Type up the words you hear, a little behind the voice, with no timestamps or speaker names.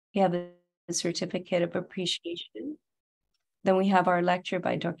We have a certificate of appreciation. Then we have our lecture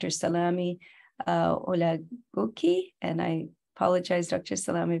by Dr. Salami Olagoke, and I apologize, Dr.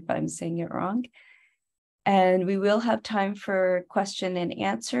 Salami, if I'm saying it wrong. And we will have time for question and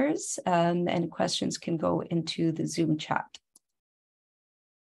answers, and questions can go into the Zoom chat.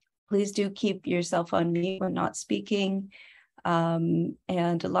 Please do keep yourself on mute when not speaking. And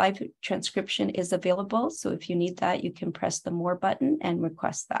a live transcription is available. So if you need that, you can press the more button and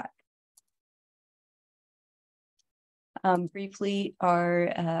request that. Briefly,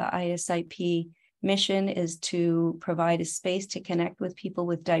 our ISIP mission is to provide a space to connect with people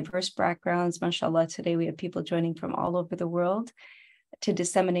with diverse backgrounds. MashaAllah, today we have people joining from all over the world, to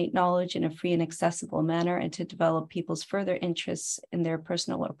disseminate knowledge in a free and accessible manner, and to develop people's further interests in their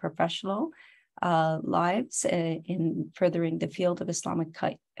personal or professional lives in furthering the field of Islamic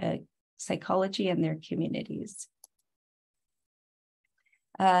psychology and their communities.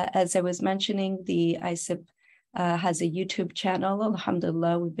 As I was mentioning, the ISIP has a YouTube channel.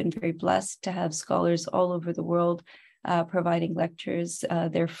 Alhamdulillah, we've been very blessed to have scholars all over the world providing lectures.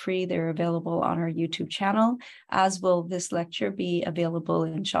 They're free, they're available on our YouTube channel, as will this lecture be available,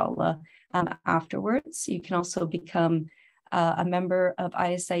 inshallah, afterwards. You can also become a member of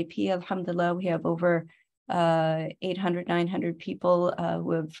ISIP. Alhamdulillah, we have over 800, 900 people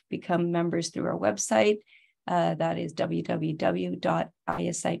who have become members through our website. That is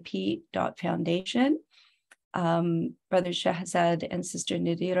www.isip.foundation. Brother Shahzad and Sister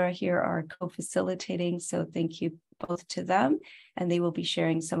Nadira here are co-facilitating, so thank you both to them, and they will be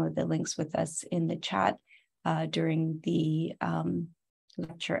sharing some of the links with us in the chat during the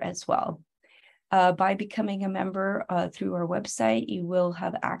lecture as well. By becoming a member through our website, you will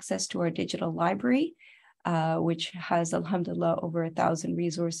have access to our digital library, which has, alhamdulillah, over 1,000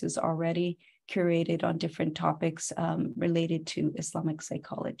 resources already curated on different topics related to Islamic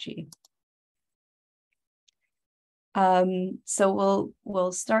psychology. So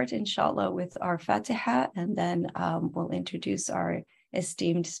we'll start, inshallah, with our Fatiha, and then we'll introduce our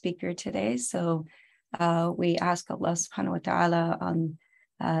esteemed speaker today. So we ask Allah subhanahu wa ta'ala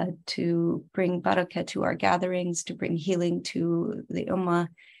to bring barakah to our gatherings, to bring healing to the ummah,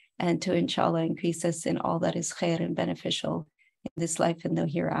 and to, inshallah, increase us in all that is khair and beneficial in this life and the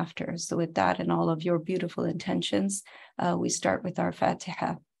hereafter. So with that and all of your beautiful intentions, we start with our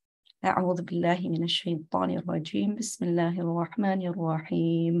Fatiha. أعوذ بالله من الشيطان الرجيم بسم الله الرحمن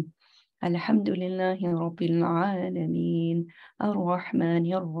الرحيم الحمد لله رب العالمين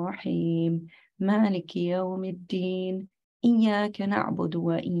الرحمن الرحيم مالك يوم الدين إياك نعبد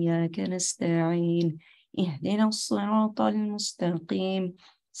وإياك نستعين اهدنا الصراط المستقيم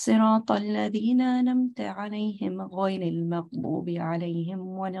صراط الذين أنعمت عليهم غير المغضوب عليهم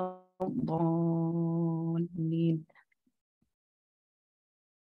ولا الضالين.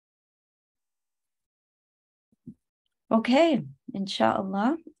 Okay,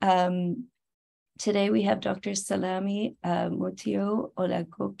 inshallah. Today we have Dr. Salami Mutiu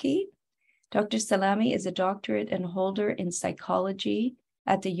Olagoke. Dr. Salami is a doctorate and holder in psychology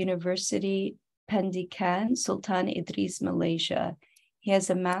at the Universiti Pendidikan Sultan Idris, Malaysia. He has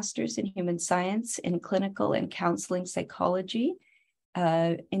a master's in human science in clinical and counseling psychology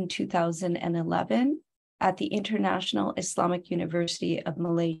in 2011 at the International Islamic University of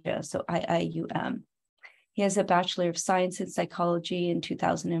Malaysia, so IIUM. He has a Bachelor of Science in Psychology in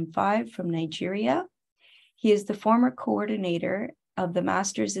 2005 from Nigeria. He is the former coordinator of the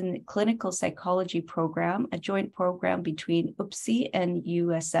Masters in Clinical Psychology program, a joint program between UPSI and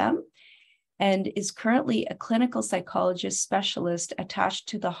USM, and is currently a clinical psychologist specialist attached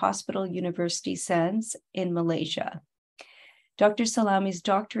to the Hospital University SANS in Malaysia. Dr. Salami's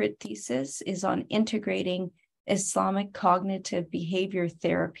doctorate thesis is on integrating Islamic cognitive behavior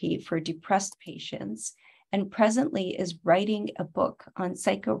therapy for depressed patients, and presently is writing a book on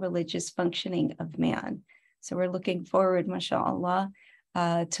psycho-religious functioning of man. So we're looking forward, mashallah,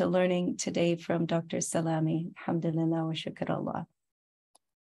 to learning today from Dr. Salami. Alhamdulillah wa shukrullah.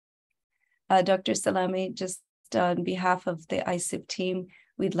 Dr. Salami, just on behalf of the ISIP team,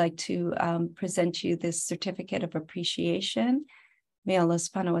 we'd like to present you this certificate of appreciation. May Allah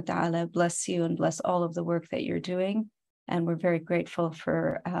subhanahu wa ta'ala bless you and bless all of the work that you're doing. And we're very grateful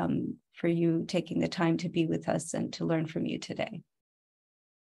for you taking the time to be with us and to learn from you today. Thank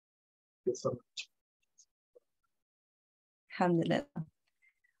you so much. Alhamdulillah.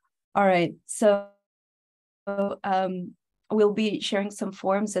 All right, so we'll be sharing some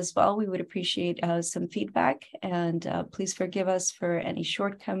forms as well. We would appreciate some feedback, and please forgive us for any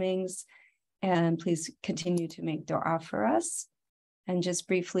shortcomings, and please continue to make dua for us. And just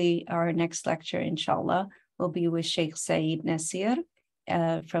briefly, our next lecture, inshallah, will be with Sheikh Saeed Nasir,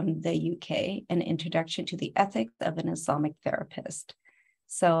 from the UK, An Introduction to the Ethics of an Islamic Therapist.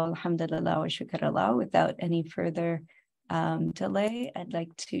 So alhamdulillah wa shukrullah, without any further delay, I'd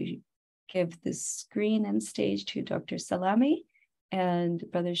like to give the screen and stage to Dr. Salami, and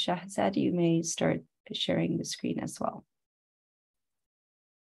Brother Shahzad, you may start sharing the screen as well.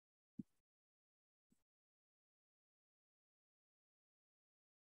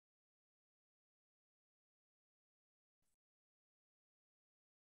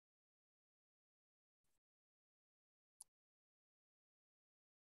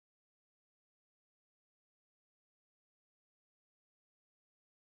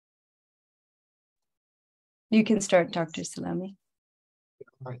 You can start, Dr. Salami.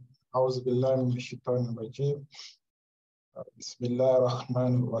 أعوذ بالله من الشيطان الرجيم. بسم الله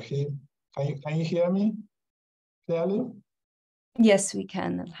الرحمن الرحيم. Can you hear me clearly? Yes, we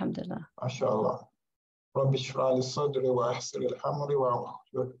can, alhamdulillah. MashaAllah. رب اشرح لي صدري ويسر لي أمري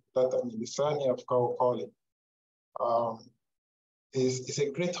واحلل عقدة من لساني يفقهوا قولي. It's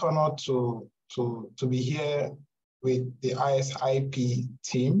a great honor to be here with the ISIP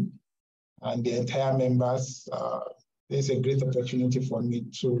team and the entire members. It's a great opportunity for me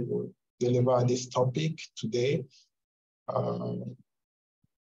to deliver this topic today. When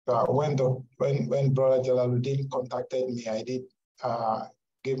Brother Jalaluddin contacted me, I did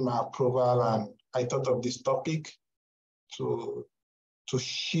give my approval, and I thought of this topic to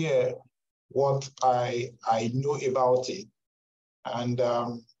share what I know about it. And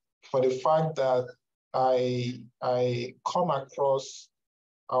for the fact that I come across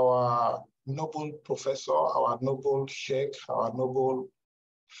our noble professor, our noble sheikh, our noble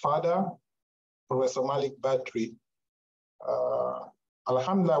father, Professor Malik Badri.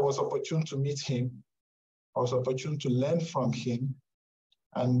 Alhamdulillah, I was opportune to meet him. I was opportune to learn from him.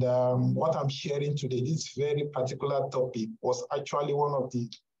 And what I'm sharing today, this very particular topic, was actually one of the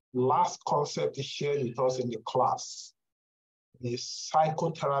last concepts he shared with us in the class, the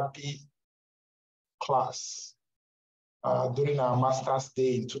psychotherapy class. During our master's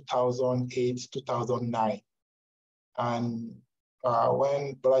day in 2008, 2009. And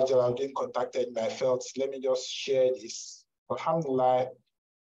when Brother Jalaluddin contacted me, I felt, let me just share this. Alhamdulillah,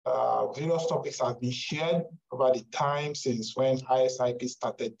 various topics have been shared over the time since when ISIP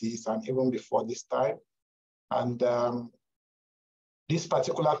started this and even before this time. And this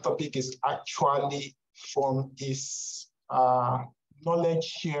particular topic is actually from his knowledge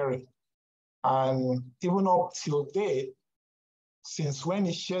sharing. And even up till date, since when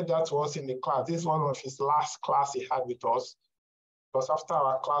he shared that to us in the class, this is one of his last class he had with us, because after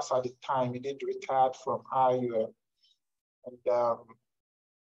our class at the time, he did retire from IUM. And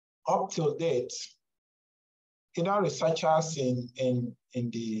up till date, either researchers in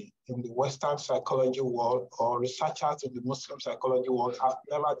the Western psychology world or researchers in the Muslim psychology world have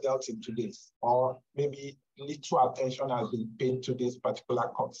never dealt into this, or maybe little attention has been paid to this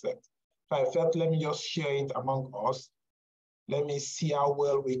particular concept. So I felt, let me just share it among us. Let me see how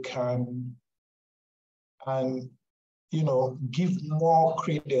well we can, and give more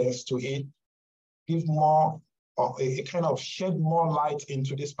credence to it, give more, a kind of shed more light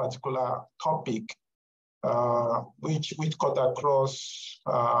into this particular topic, which cut across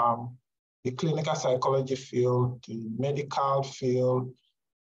the clinical psychology field, the medical field,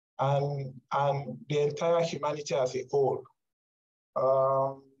 and the entire humanity as a whole.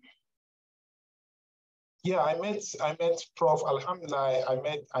 Yeah, I met Prof. Alhamdulillah.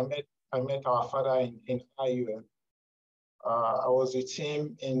 I met our father in IUM. I was with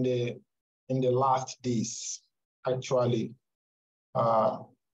him in the last days, actually,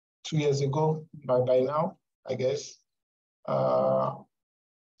 2 years ago by now, I guess.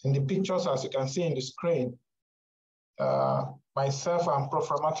 In the pictures, as you can see in the screen, myself and Prof.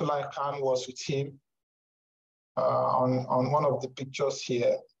 Rahmatullah Khan was with him on one of the pictures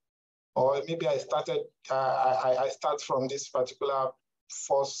here. Or maybe I start from this particular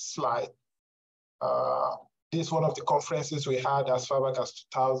first slide. This is one of the conferences we had as far back as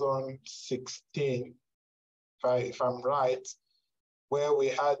 2016, if I'm right, where we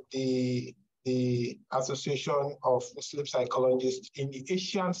had the Association of Muslim Psychologists in the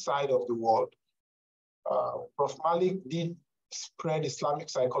Asian side of the world. Prof. Malik did spread Islamic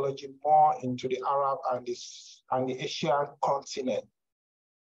psychology more into the Arab and the Asian continent.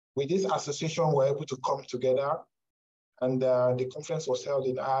 With this association, we were able to come together, and the conference was held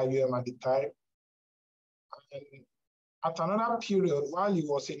in IUM at the time. And at another period, while he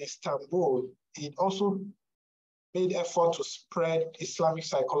was in Istanbul, he also made effort to spread Islamic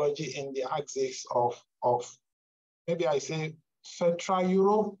psychology in the axis of maybe I say Central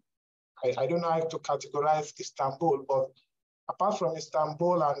Europe. I don't know how to categorize Istanbul, but apart from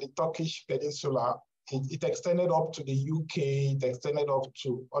Istanbul and the Turkish peninsula, it extended up to the UK, it extended up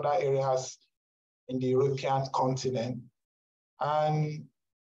to other areas in the European continent. And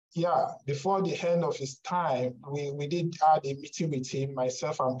yeah, before the end of his time, we did have a meeting with him,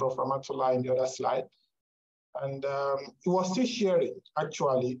 myself and Prof. Amatullah in the other slide. And he was still sharing,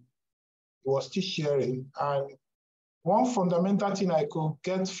 actually. He was still sharing. And one fundamental thing I could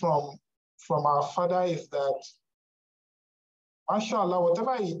get from our father is that, mashallah,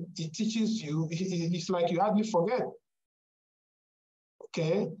 whatever he teaches you, it's like you hardly forget.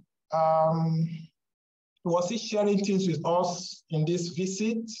 Okay. Was he sharing things with us in this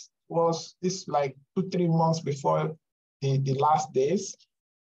visit? Was this like 2-3 months before the last days?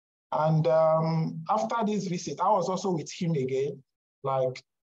 And after this visit, I was also with him again, like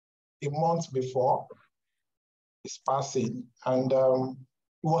a month before his passing. And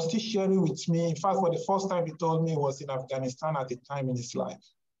he was still sharing with me. In fact, for the first time he told me he was in Afghanistan at the time in his life.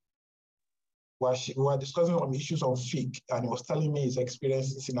 We were discussing on issues of fiqh, and he was telling me his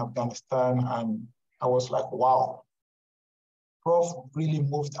experiences in Afghanistan. And I was like, wow, Prof really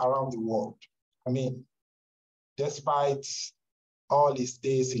moved around the world. I mean, despite all his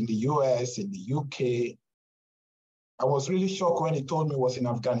days in the US, in the UK, I was really shocked when he told me he was in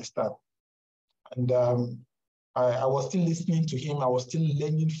Afghanistan. And I was still listening to him. I was still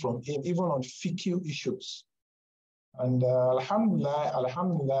learning from him, even on fiqh issues. And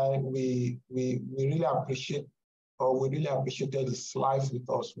alhamdulillah, we really appreciate, or we really appreciated his life with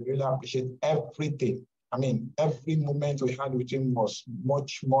us. We really appreciate everything. I mean, every moment we had with him was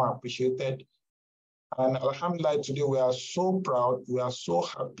much more appreciated. And alhamdulillah, today we are so proud, we are so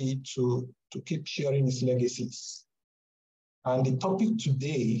happy to keep sharing his legacies. And the topic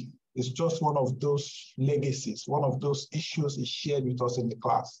today is just one of those legacies, one of those issues he shared with us in the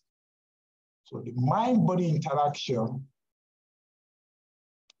class. So the mind-body interaction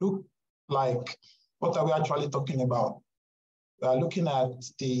look like, what are we actually talking about? We are looking at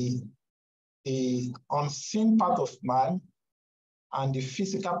the unseen part of man and the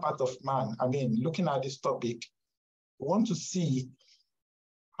physical part of man. I mean, looking at this topic, we want to see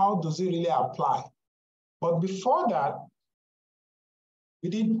how does it really apply. But before that, we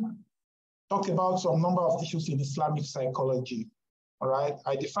did talk about some number of issues in Islamic psychology. All right,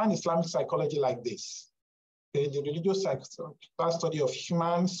 I define Islamic psychology like this. Okay, the religious study of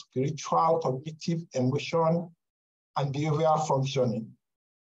human, spiritual, cognitive, emotion, and behavioral functioning.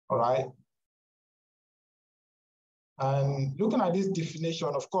 All right. And looking at this definition,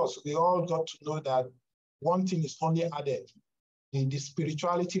 of course, we all got to know that one thing is only added, the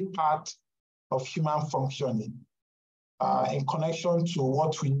spirituality part of human functioning in connection to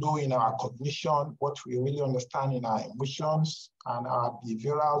what we know in our cognition, what we really understand in our emotions and our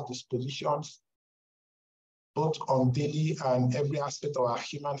behavioral dispositions, both on daily and every aspect of our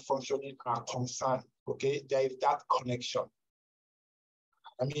human functioning are concerned, okay? There is that connection.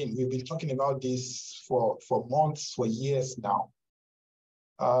 I mean, we've been talking about this for months, for years now.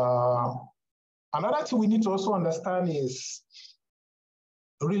 Another thing we need to also understand is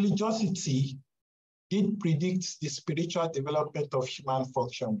religiosity did predict the spiritual development of human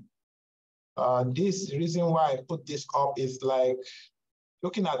function. This reason why I put this up is like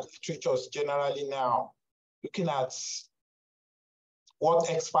looking at literatures generally now, looking at what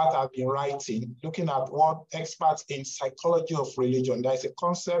experts have been writing, looking at what experts in psychology of religion. There is a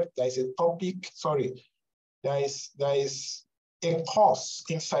concept, there is a topic, there is a course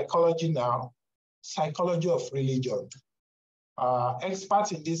in psychology now, psychology of religion.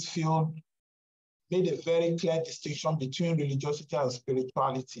 Experts in this field made a very clear distinction between religiosity and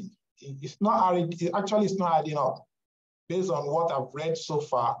spirituality. It's not adding up. Based on what I've read so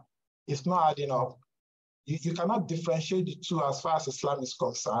far, it's not adding up. You cannot differentiate the two as far as Islam is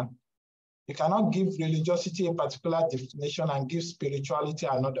concerned. You cannot give religiosity a particular definition and give spirituality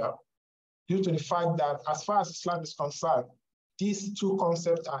another, due to the fact that as far as Islam is concerned, these two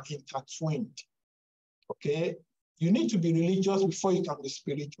concepts are intertwined, okay? You need to be religious before you can be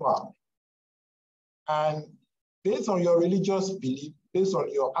spiritual. And based on your religious belief, based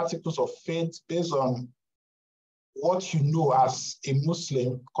on your articles of faith, based on what you know as a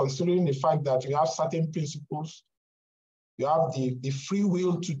Muslim, considering the fact that you have certain principles, you have the free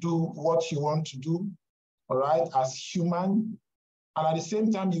will to do what you want to do, all right, as human. And at the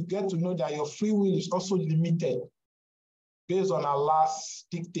same time, you get to know that your free will is also limited based on Allah's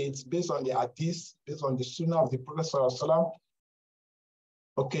dictates, based on the hadith, based on the sunnah of the Prophet ﷺ.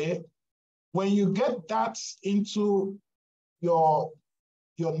 Okay, when you get that into your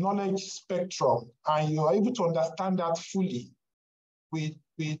knowledge spectrum and you're able to understand that fully with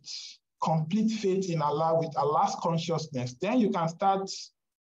complete faith in Allah with Allah's consciousness, then you can start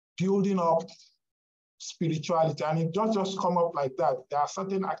building up spirituality. And it doesn't just come up like that. There are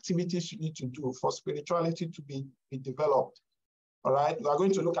certain activities you need to do for spirituality to be developed. All right, we are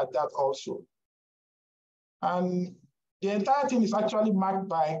going to look at that also. And the entire thing is actually marked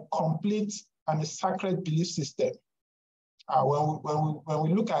by complete and a sacred belief system. When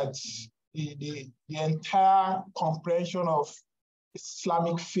we look at the entire comprehension of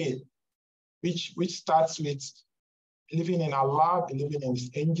Islamic faith, which starts with believing in Allah, believing in His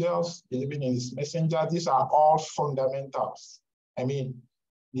angels, believing in His messenger, these are all fundamentals. I mean,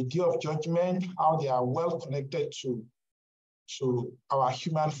 the day of judgment, how they are well connected to our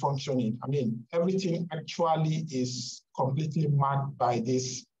human functioning. I mean, everything actually is completely marked by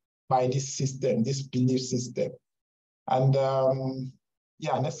this system, this belief system. And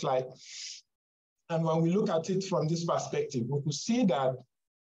yeah, next slide. And when we look at it from this perspective, we could see that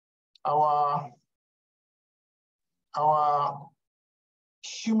our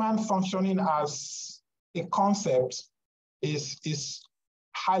human functioning as a concept is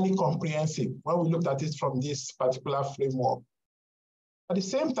highly comprehensive when we looked at it from this particular framework. At the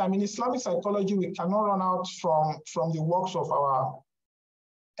same time, in Islamic psychology, we cannot run out from the works of our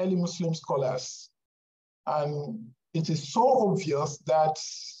early Muslim scholars. And it is so obvious that,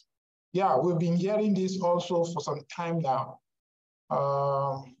 yeah, we've been hearing this also for some time now,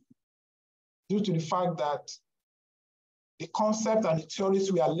 due to the fact that the concept and the theories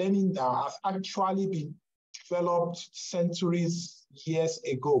we are learning now have actually been developed centuries, years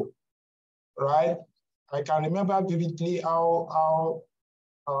ago, right? I can remember vividly how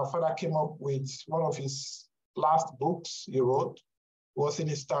our father came up with one of his last books he wrote. It was in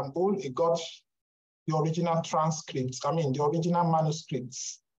Istanbul. He got the original transcripts, I mean, the original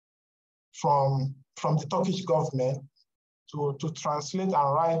manuscripts from the Turkish government to translate and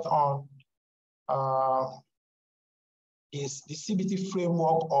write on is the CBT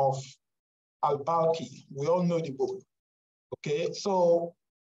framework of Al-Balkhi. We all know the book, okay? So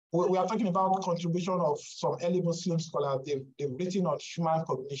we are talking about contribution of some early Muslim scholars. They've written on human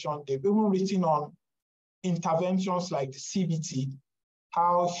cognition. They've even written on interventions like the CBT,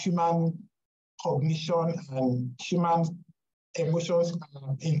 how human cognition and human emotions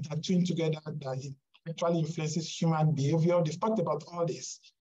are intertwined together, that it actually influences human behavior. They've talked about all this.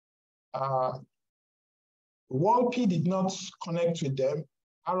 Walpy did not connect with them.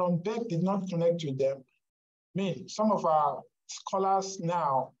 Aaron Beck did not connect with them. I mean, some of our scholars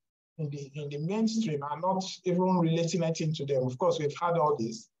now in the mainstream are not even relating anything to them. Of course, we've had all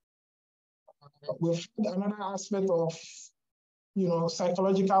this. We've had another aspect of,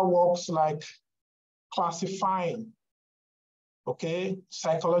 psychological works like classifying, okay,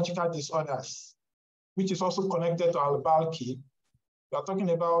 psychological disorders, which is also connected to Al-Balkhi. We are talking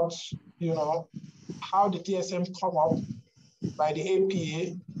about, how the DSM come up by the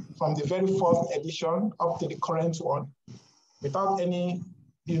APA from the very first edition up to the current one, without any,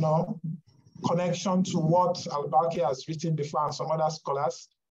 connection to what Al-Balkhi has written before and some other scholars.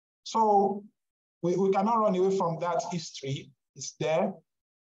 So we cannot run away from that history. It's there.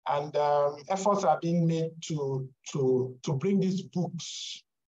 And efforts are being made to bring these books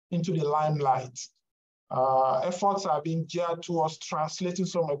into the limelight. Efforts are being geared towards translating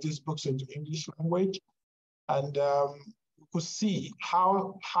some of these books into English language. And we could see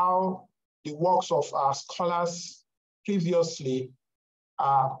how the works of our scholars previously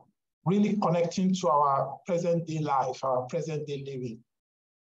are really connecting to our present day life, our present day living,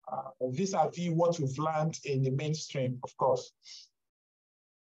 vis-a-vis what we've learned in the mainstream, of course.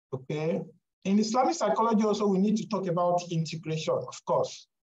 Okay. In Islamic psychology also, we need to talk about integration, of course.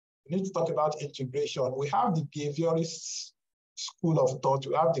 We need to talk about integration. We have the behaviorist school of thought.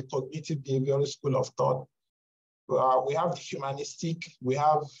 We have the cognitive behaviorist school of thought. We have the humanistic. We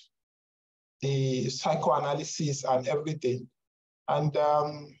have the psychoanalysis and everything. And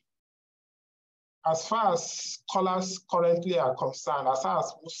as far as scholars currently are concerned, as far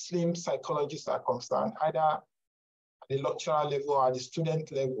as Muslim psychologists are concerned, either at the lecturer level or at the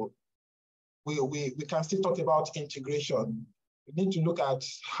student level, we can still talk about integration. We need to look at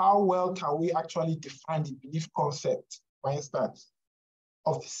how well can we actually define the belief concept, for instance,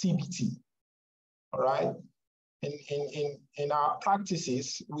 of the CBT, all right? In our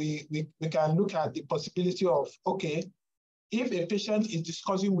practices, we can look at the possibility of, okay, if a patient is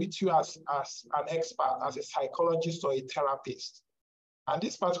discussing with you as an expert, as a psychologist or a therapist, and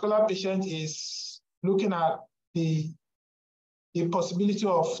this particular patient is looking at the possibility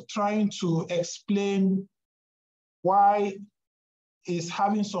of trying to explain why he's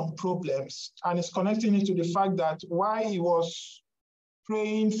having some problems, and is connecting it to the fact that why he was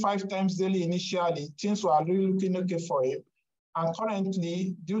praying 5 times daily initially. Things were really looking okay for him. And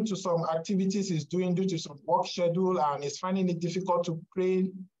currently, due to some activities he's doing, due to some work schedule, and he's finding it difficult to pray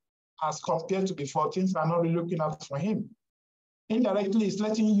as compared to before, things are not really looking out for him. Indirectly, it's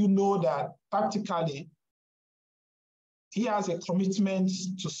letting you know that practically, he has a commitment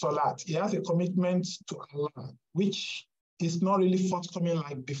to Salat. He has a commitment to Allah, which is not really forthcoming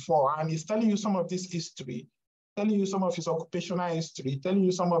like before. And he's telling you some of this history, telling you some of his occupational history, telling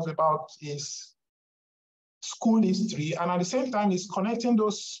you some of about his school history. And at the same time, he's connecting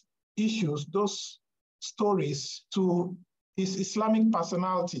those issues, those stories to his Islamic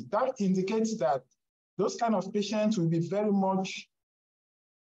personality. That indicates that those kind of patients will be very much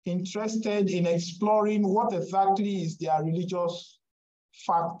interested in exploring what exactly is their religious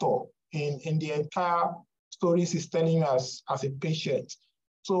factor in the entire stories he's telling us as a patient.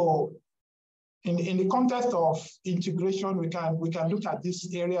 So in the context of integration, we can look at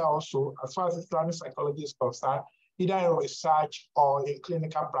this area also as far as Islamic psychology is concerned, either in research or in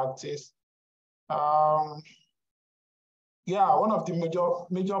clinical practice. Yeah, one of the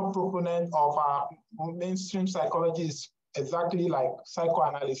major proponents of mainstream psychology is exactly like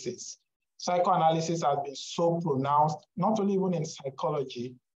psychoanalysis. Psychoanalysis has been so pronounced, not only even in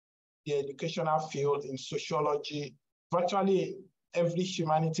psychology, the educational field, in sociology, virtually every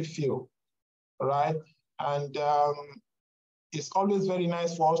humanity field, right? And it's always very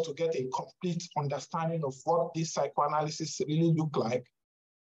nice for us to get a complete understanding of what this psychoanalysis really look like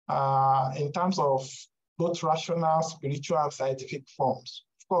in terms of both rational, spiritual, and scientific forms.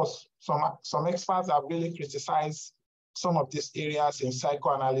 Of course, some experts have really criticized some of these areas in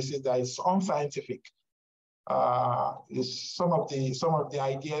psychoanalysis that is unscientific. Some of the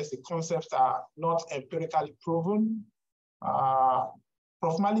ideas, the concepts are not empirically proven.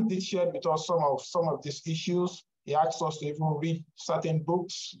 Prof. Malik did share with us some of these issues. He asked us to even read certain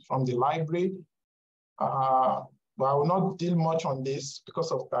books from the library. But I will not deal much on this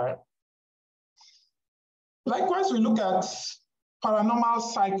because of time. Likewise, we look at paranormal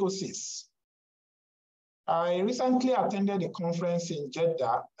psychosis. I recently attended a conference in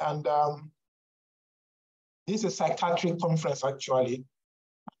Jeddah, and this is a psychiatric conference actually.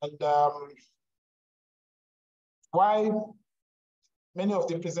 And while many of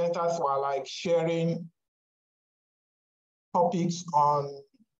the presenters were like sharing topics on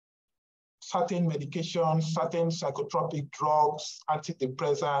certain medications, certain psychotropic drugs,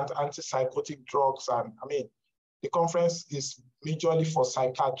 antidepressant, antipsychotic drugs, and I mean, the conference is majorly for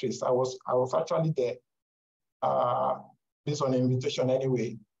psychiatrists. I was actually there, based on invitation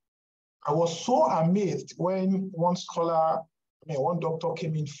anyway. I was so amazed when one doctor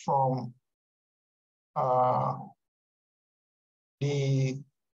came in from the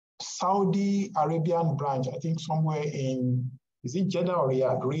Saudi Arabian branch, I think somewhere in, is it Jeddah or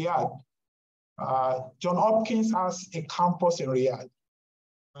Riyadh? Riyadh. John Hopkins has a campus in Riyadh,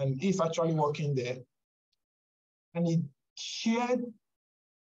 and he's actually working there. And he shared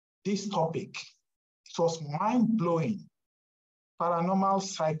this topic. It was mind-blowing, paranormal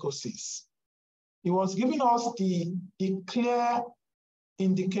psychosis. He was giving us the clear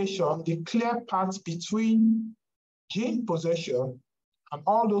indication, the clear path between jinn possession and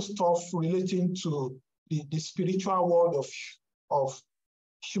all those stuff relating to the spiritual world of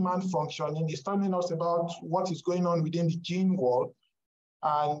human functioning. He's telling us about what is going on within the jinn world,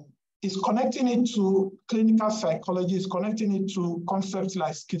 and is connecting it to clinical psychology, is connecting it to concepts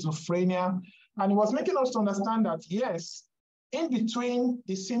like schizophrenia. And he was making us understand that, yes, in between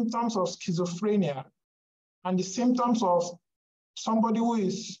the symptoms of schizophrenia and the symptoms of somebody who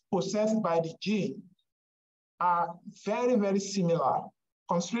is possessed by the jinn are very, very similar,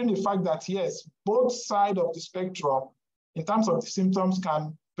 considering the fact that, yes, both sides of the spectrum, in terms of the symptoms,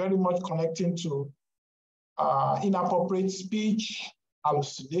 can very much connect into inappropriate speech,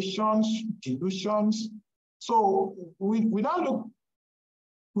 hallucinations, delusions. So we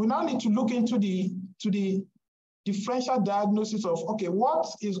now need to look into the differential diagnosis of, okay, what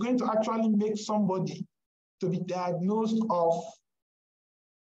is going to actually make somebody to be diagnosed of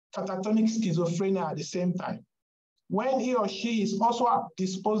catatonic schizophrenia at the same time, when he or she is also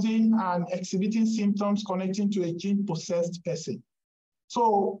disposing and exhibiting symptoms connecting to a jinn-possessed person.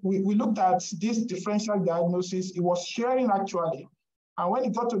 So we looked at this differential diagnosis. It was sharing actually. And when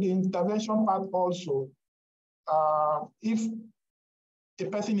it got to the intervention part also, if a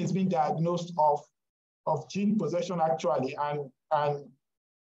person is being diagnosed of jinn possession actually, and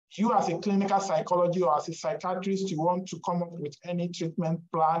you as a clinical psychologist or as a psychiatrist, you want to come up with any treatment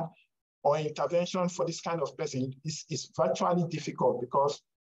plan or intervention for this kind of person, is virtually difficult, because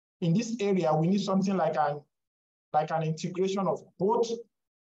in this area, we need something like an like an integration of both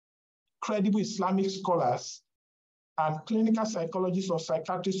credible Islamic scholars and clinical psychologists or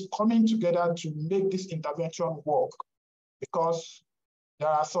psychiatrists coming together to make this intervention work, because there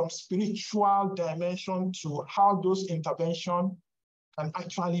are some spiritual dimension to how those interventions can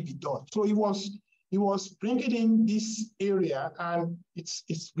actually be done. So he was bringing in this area, and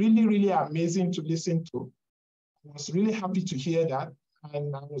it's really, really amazing to listen to. I was really happy to hear that,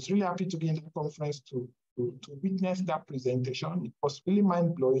 and I was really happy to be in the conference to witness that presentation. It was really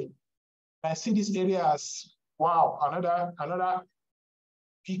mind-blowing. I see this area as, wow, another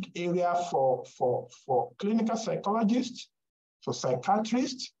big area for clinical psychologists, for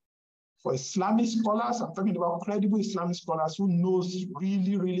psychiatrists, for Islamic scholars. I'm talking about credible Islamic scholars who knows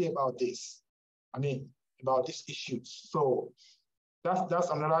really, really about this. I mean, about these issues. So that's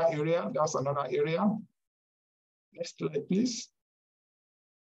another area. That's another area. Next slide, please.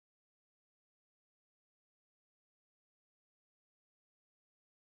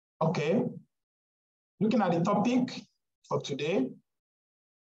 Okay. Looking at the topic for today,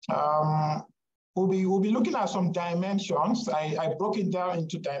 we'll be looking at some dimensions. I broke it down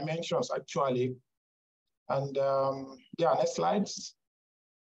into dimensions actually. And yeah, next slides.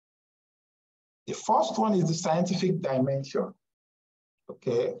 The first one is the scientific dimension.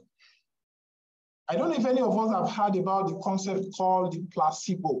 Okay. I don't know if any of us have heard about the concept called the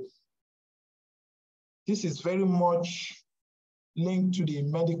placebo. This is very much linked to the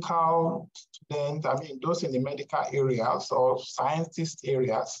medical students, I mean, those in the medical areas or scientist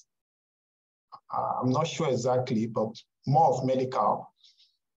areas. I'm not sure exactly, but more of medical.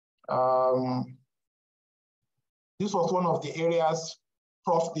 This was one of the areas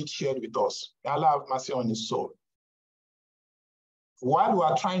Prof did share with us. May Allah have mercy on his soul. While we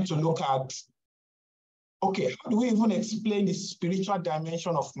are trying to look at, okay, how do we even explain the spiritual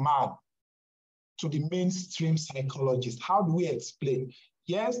dimension of man to the mainstream psychologist? How do we explain?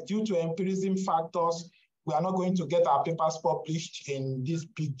 Yes, due to empirism factors, we are not going to get our papers published in these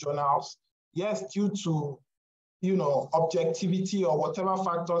big journals. Yes, due to, you know, objectivity or whatever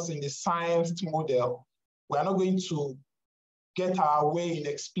factors in the science model, we are not going to get our way in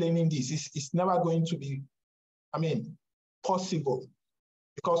explaining this. It's never going to be, I mean, possible,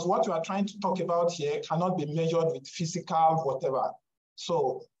 because what we are trying to talk about here cannot be measured with physical whatever.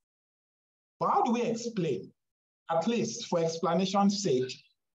 So, but how do we explain, at least for explanation's sake,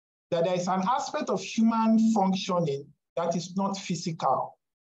 that there is an aspect of human functioning that is not physical,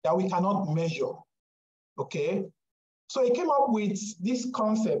 that we cannot measure, okay? So he came up with this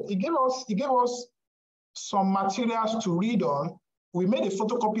concept. He gave us some materials to read on. We made a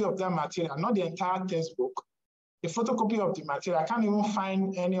photocopy of that material, not the entire textbook, a photocopy of the material. I can't even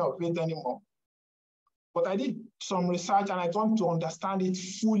find any of it anymore. But I did some research and I got to understand it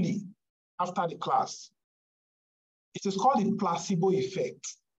fully after the class. It is called the placebo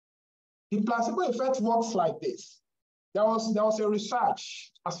effect. The placebo effect works like this. There was a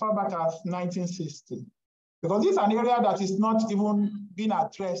research as far back as 1960, because this is an area that is not even being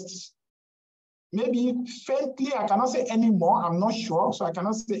addressed. Maybe faintly, I cannot say anymore, I'm not sure, so I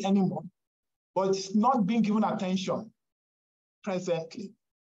cannot say anymore, but it's not being given attention presently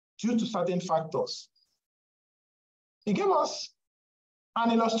due to certain factors. He gave us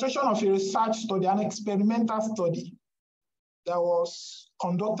an illustration of a research study, an experimental study that was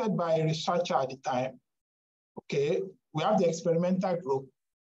conducted by a researcher at the time. Okay, we have the experimental group,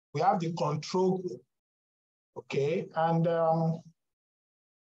 we have the control group, okay, and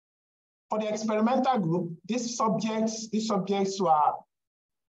for the experimental group, these subjects were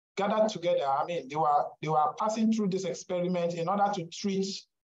gathered together. I mean, they were passing through this experiment in order to treat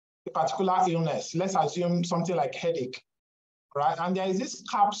a particular illness. Let's assume something like headache, right? And there is this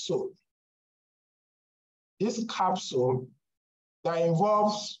capsule that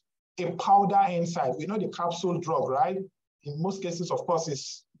involves a powder inside. We know the capsule drug, right? In most cases, of course,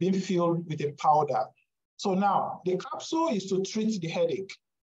 it's being filled with a powder. So now the capsule is to treat the headache.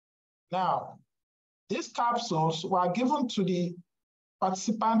 Now, these capsules were given to the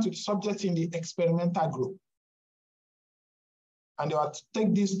participants, to the subjects in the experimental group. And they were to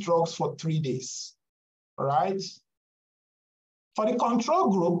take these drugs for 3 days, all right? For the control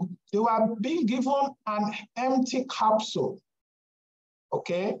group, they were being given an empty capsule,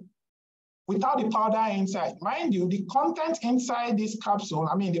 okay? Without the powder inside. Mind you, the content inside this capsule,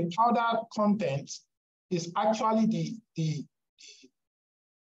 I mean, the powder content is actually the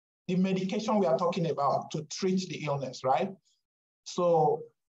medication we are talking about to treat the illness, right? So,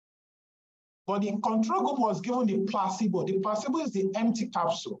 but the control group was given the placebo. The placebo is the empty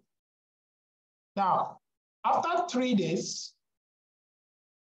capsule. Now, after 3 days,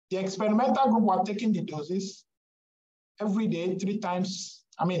 the experimental group were taking the doses, every day, 3 times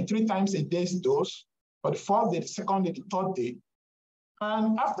a day's dose for the first day, the second day, the third day.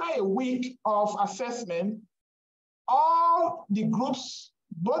 And after a week of assessment, all the groups,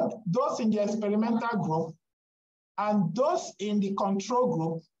 both those in the experimental group and those in the control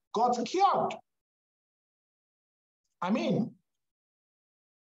group, got cured. I mean,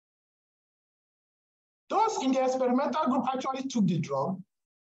 those in the experimental group actually took the drug.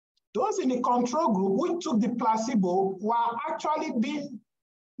 Those in the control group who took the placebo were actually being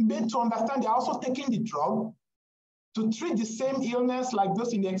made to understand they're also taking the drug to treat the same illness like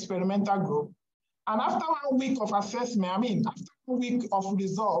those in the experimental group. And after 1 week of assessment, after 1 week of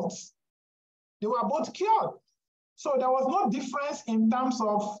results, they were both cured. So there was no difference in terms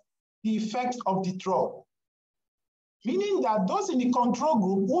of the effect of the drug. Meaning that those in the control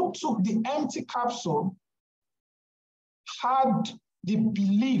group who took the empty capsule had the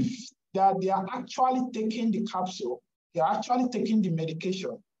belief that they are actually taking the capsule, they are actually taking the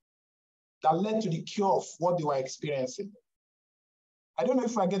medication that led to the cure of what they were experiencing. I don't know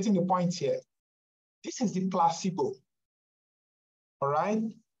if we're getting the point here. This is the placebo, all right?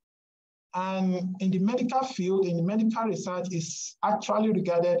 And in the medical field, in the medical research, is actually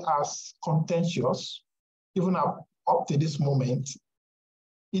regarded as contentious, even up to this moment.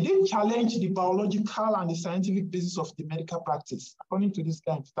 It did challenge the biological and the scientific basis of the medical practice, according to this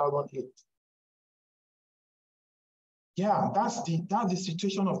guy in 2008. Yeah, that's the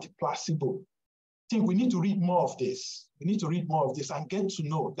situation of the placebo. I think we need to read more of this. We need to read more of this and get to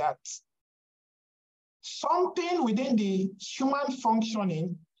know that something within the human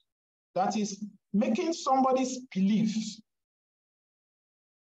functioning that is making somebody's belief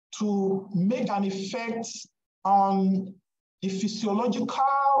to make an effect on the physiological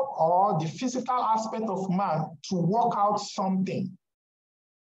or the physical aspect of man to work out something.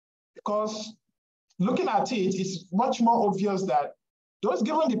 Because looking at it, it's much more obvious that those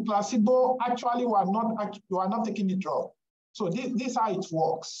given the placebo actually were not taking the drug. So this is how it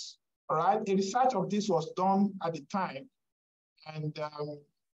works, all right? A research of this was done at the time, and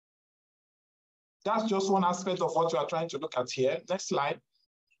that's just one aspect of what we are trying to look at here. Next slide.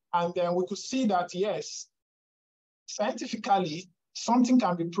 And then we could see that, yes, scientifically, something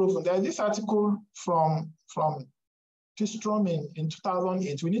can be proven. There's this article from Fistrom in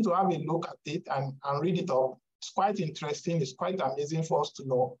 2008. We need to have a look at it and read it up. It's quite interesting. It's quite amazing for us to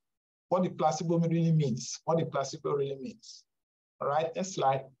know what the placebo really means, what the placebo really means. All right, next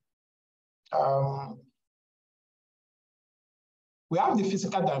slide. We have the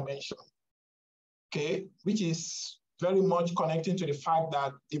physical dimension, okay, which is very much connecting to the fact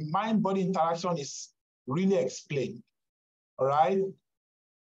that the mind-body interaction is really explained, all right?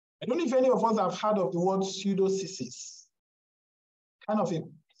 I don't know if any of us have heard of the word pseudocysis, kind of a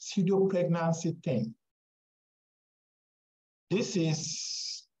pseudo-pregnancy thing. This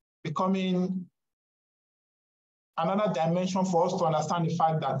is becoming another dimension for us to understand the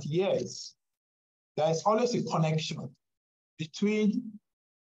fact that, yes, there is always a connection between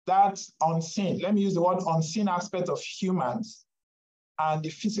that unseen, let me use the word unseen aspect of humans, and the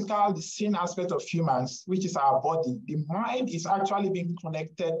physical, the seen aspect of humans, which is our body. The mind is actually being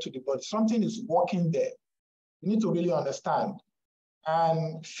connected to the body. Something is working there. You need to really understand.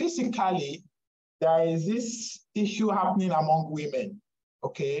 And physically, there is this issue happening among women,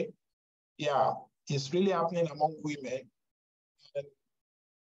 okay? Yeah, it's really happening among women. And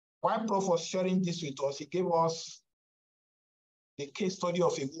while Prof was sharing this with us, he gave us the case study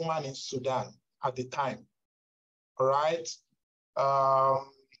of a woman in Sudan at the time, all right? A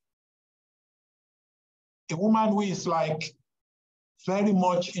woman who is like very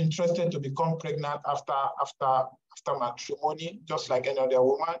much interested to become pregnant after matrimony, just like any other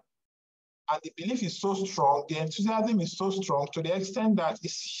woman. And the belief is so strong, the enthusiasm is so strong to the extent that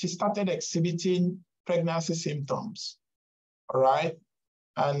she started exhibiting pregnancy symptoms, all right?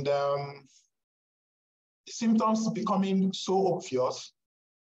 And the symptoms becoming so obvious,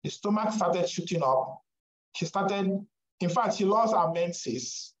 the stomach started shooting up. She started, in fact, she lost her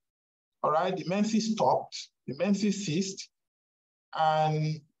menses, all right? The menses stopped, the menses ceased,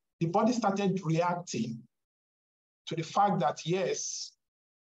 and the body started reacting to the fact that, yes,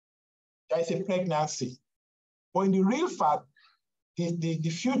 there is a pregnancy. But in the real fact, the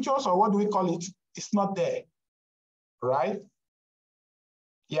futures, or what do we call it, is not there, right?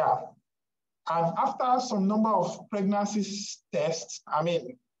 Yeah. And after some number of pregnancy tests,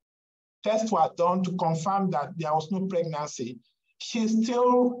 tests were done to confirm that there was no pregnancy. She's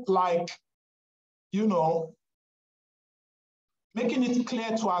still like, making it clear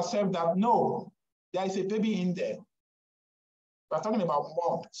to herself that no, there is a baby in there. We're talking about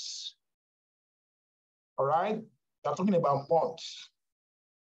months, all right? We're talking about months.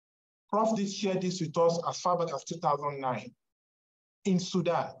 Prof did share this with us as far back as 2009 in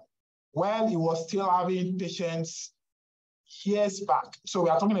Sudan, while he was still having patients years back. So we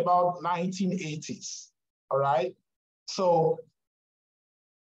are talking about 1980s, all right? So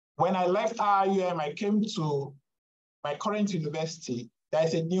when I left IIUM, I came to my current university, there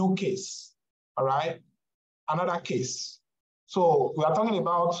is a new case, all right? Another case. So we are talking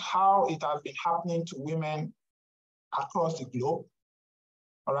about how it has been happening to women across the globe.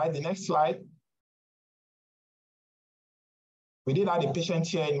 All right, the next slide. We did have a patient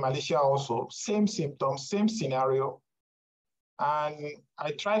here in Malaysia also, same symptoms, same scenario. And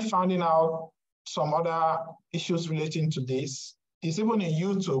I tried finding out some other issues relating to this. It's even in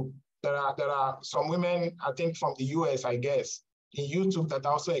YouTube. There are some women, I think from the US, I guess, in YouTube that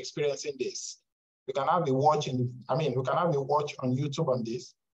are also experiencing this. We can have a watch we can have a watch on YouTube on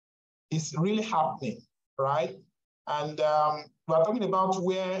this. It's really happening, right? And we're talking about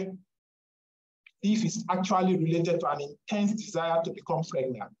where if it's actually related to an intense desire to become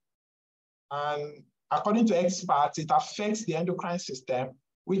pregnant. And according to experts, it affects the endocrine system,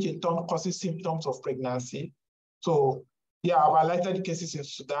 which in turn causes symptoms of pregnancy. So yeah, I've highlighted cases in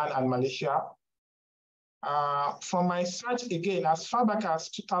Sudan and Malaysia. From my search again, as far back as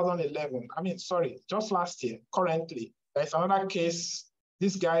 2011, just last year, currently, there's another case.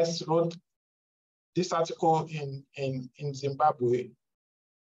 These guys wrote this article in Zimbabwe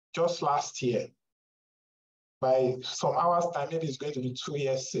just last year. By some hours time, maybe it's going to be 2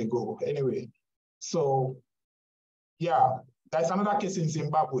 years ago. Anyway, so yeah, there's another case in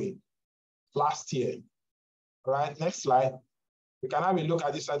Zimbabwe last year. All right, next slide. We can have a look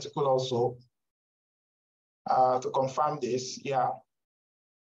at this article also to confirm this. Yeah,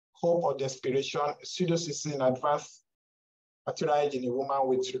 hope or desperation, pseudocysts in advanced material age in a woman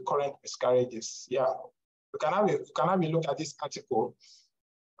with recurrent miscarriages. Yeah, we can have a look at this article.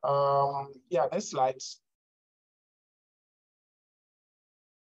 Yeah, next slide.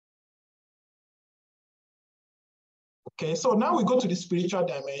 Okay, so now we go to the spiritual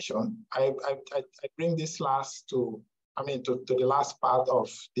dimension. I bring this last to the last part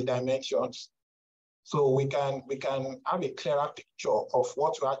of the dimensions, so we can have a clearer picture of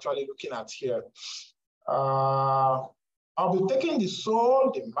what we're actually looking at here. I'll be taking the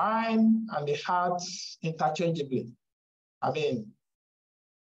soul, the mind, and the heart interchangeably. Not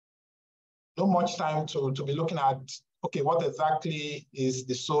much time to be looking at, okay, what exactly is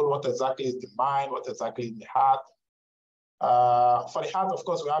the soul, what exactly is the mind, what exactly is the heart. For the heart, of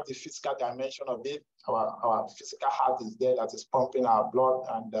course, we have the physical dimension of it. Our physical heart is there that is pumping our blood.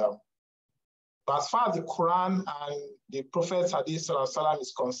 And but as far as the Quran and the Prophet Hadith Salam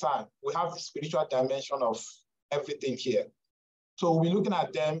is concerned, we have the spiritual dimension of everything here. So we're looking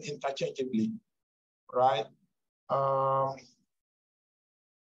at them interchangeably, right?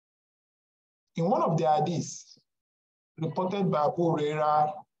 In one of the hadiths reported by Abu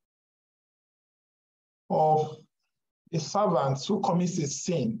Hurairah of a servant who commits a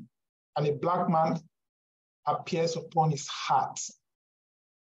sin and a black man appears upon his heart.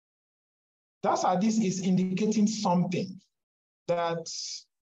 That's how this is indicating something, that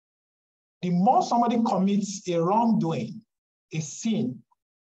the more somebody commits a wrongdoing, a sin,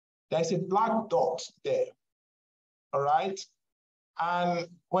 there's a black dot there, all right? And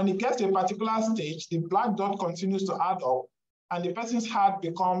when it gets to a particular stage, the black dot continues to add up and the person's heart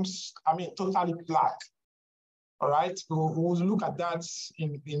becomes, totally black. All right, we'll look at that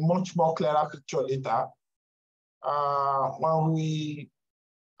in much more clearer picture later. When we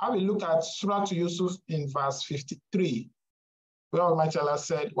have a look at Surah to Yusuf in verse 53, where Almighty Allah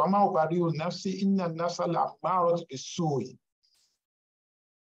said, وَمَا أُبَرِّئُ نَفْسِي إِنَّ النَّفْسَ لَأَمَّارَةٌ بِالسُّوءِ,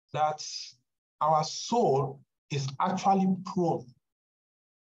 that our soul is actually prone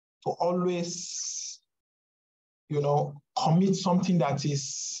to always, commit something that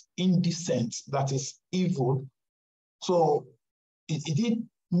is indecent, that is evil. So it did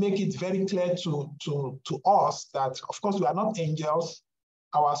make it very clear to us that, of course, we are not angels.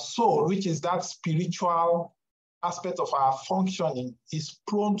 Our soul, which is that spiritual aspect of our functioning, is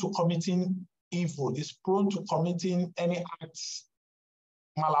prone to committing evil, is prone to committing any acts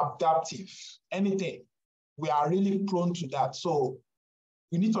maladaptive, anything. We are really prone to that. So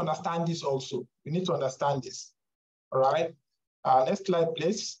we need to understand this also. We need to understand this. All right. Next slide,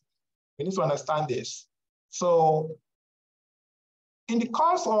 please. We need to understand this. So in the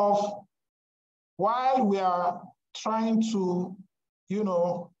course of, while we are trying to,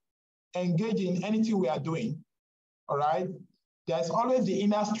 engage in anything we are doing, all right, there's always the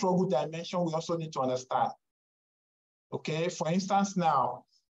inner struggle dimension we also need to understand. Okay, for instance, now,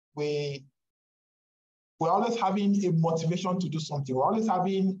 we we're always having a motivation to do something. We're always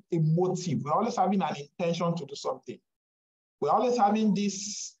having a motive. We're always having an intention to do something. We're always having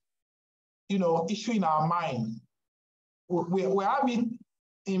this, issue in our mind. We have it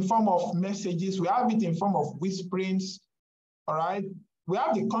in form of messages. We have it in form of whisperings, all right? We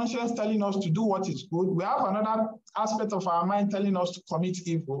have the conscience telling us to do what is good. We have another aspect of our mind telling us to commit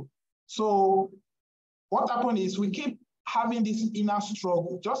evil. So what happens is we keep having this inner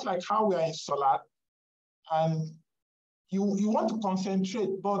struggle, just like how we are in Salat, and you want to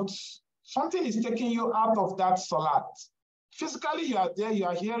concentrate, but something is taking you out of that Salat. Physically, you are there, you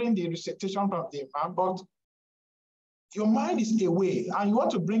are hearing the recitation from the Imam, but your mind is away and you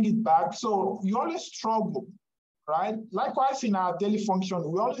want to bring it back. So you always struggle, right? Likewise, in our daily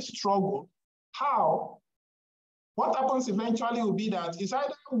function, we always struggle. How? What happens eventually will be that it's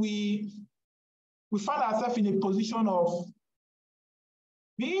either we find ourselves in a position of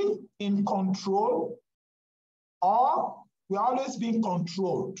being in control, or we're always being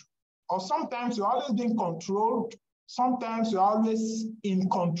controlled. Or sometimes we're always being controlled, sometimes we're always in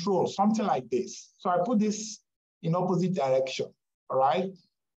control, something like this. So I put this in opposite direction, all right?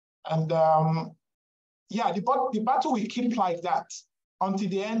 And yeah, the battle will keep like that until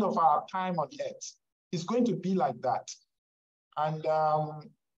the end of our time on earth. It's going to be like that. And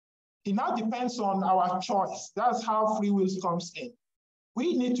it now depends on our choice. That's how free will comes in.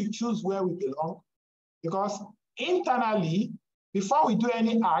 We need to choose where we belong, because internally, before we do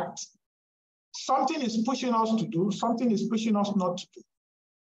any act, something is pushing us to do, something is pushing us not to do.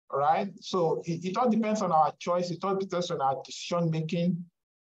 All right? So it all depends on our choice, it all depends on our decision making.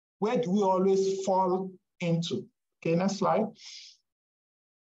 Where do we always fall into? Okay, next slide.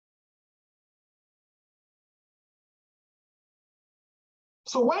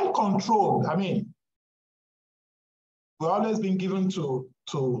 So when controlled, we've always been given to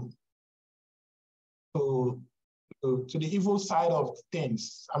the evil side of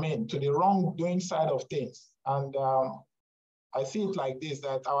things. To the wrongdoing side of things. And I see it like this,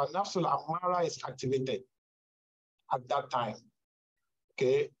 that our nafsul amara is activated at that time,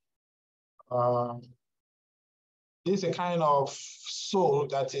 okay? This is a kind of soul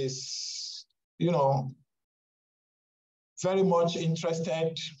that is, very much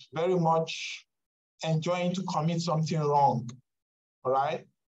interested, very much enjoying to commit something wrong, all right?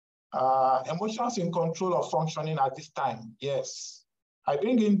 Emotions in control of functioning at this time, yes. I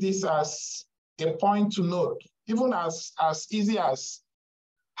bring in this as a point to note, even as easy as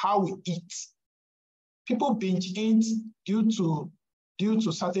how we eat. People binge eat due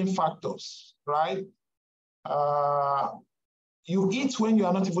to certain factors, right? You eat when you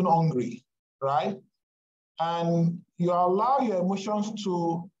are not even hungry, right? And you allow your emotions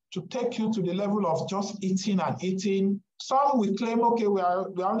to take you to the level of just eating and eating. Some will claim, okay, we're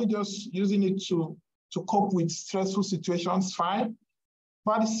only just using it to cope with stressful situations, fine.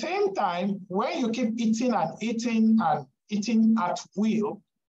 But at the same time, when you keep eating and eating and eating at will,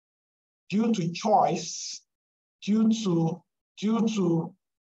 due to choice, due to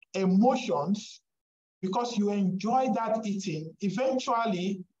emotions, because you enjoy that eating,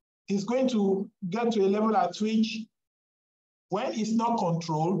 eventually it's going to get to a level at which, when it's not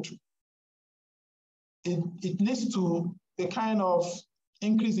controlled, it leads to a kind of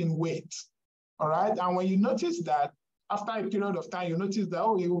increase in weight, all right? And when you notice that, after a period of time, you notice that,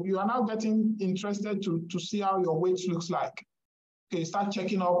 oh, you are now getting interested to see how your weight looks like. Okay, start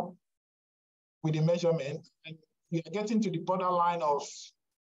checking up with the measurement, and you're getting to the borderline of,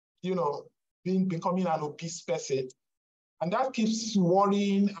 becoming an obese person. And that keeps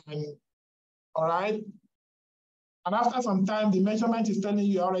worrying, and all right? And after some time, the measurement is telling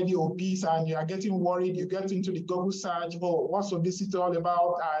you you're already obese and you are getting worried. You get into the Google search, oh, what's obesity all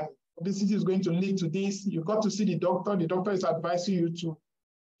about? And obesity is going to lead to this. You got to see the doctor. The doctor is advising you to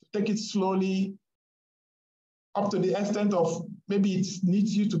take it slowly, up to the extent of maybe it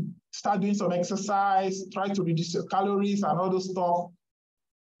needs you to start doing some exercise, try to reduce your calories and all those stuff.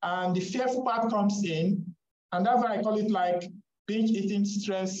 And the fearful part comes in, and that's why I call it like binge eating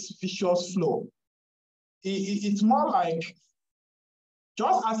stress vicious flow. It's more like,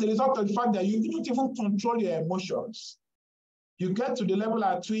 just as a result of the fact that you don't even control your emotions, you get to the level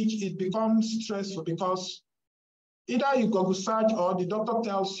at which it becomes stressful, because either you Google search or the doctor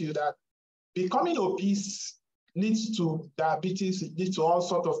tells you that becoming obese leads to diabetes, it leads to all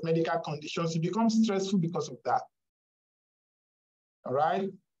sorts of medical conditions. It becomes stressful because of that. All right?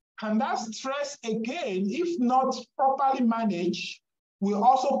 And that stress, again, if not properly managed, will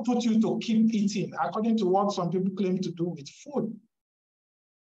also put you to keep eating, according to what some people claim to do with food.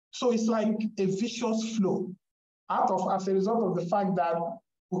 So it's like a vicious flow, as a result of the fact that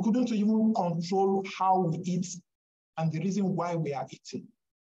We couldn't even control how we eat and the reason why we are eating.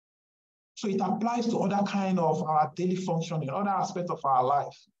 So it applies to other kind of our daily functioning, other aspects of our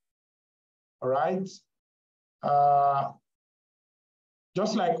life. All right.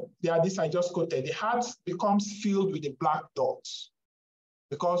 Just like this I just quoted, the heart becomes filled with the black dots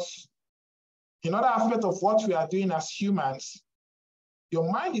because in other aspects of what we are doing as humans,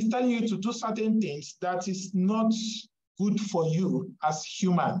 your mind is telling you to do certain things that is not good for you as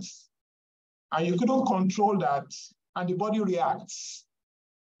humans. And you couldn't control that, and the body reacts.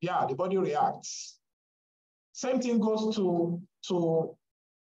 Yeah, the body reacts. Same thing goes to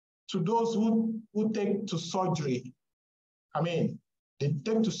those who take to surgery. I mean, they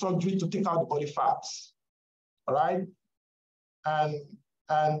take to surgery to take out the body fats, all right? And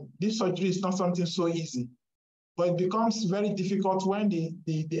this surgery is not something so easy, but it becomes very difficult when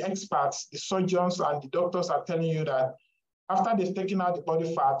the experts, the surgeons and the doctors are telling you that after they've taken out the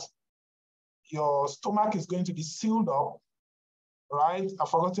body fat, your stomach is going to be sealed up, right? I've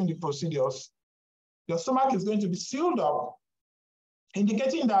forgotten the procedures. Your stomach is going to be sealed up,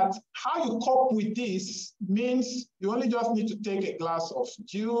 indicating that how you cope with this means you only just need to take a glass of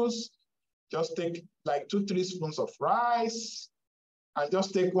juice, just take like 2-3 spoons of rice, and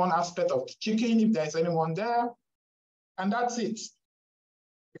just take one aspect of the chicken if there's anyone there, and that's it.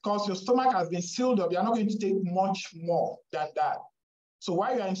 Because your stomach has been sealed up, you're not going to take much more than that. So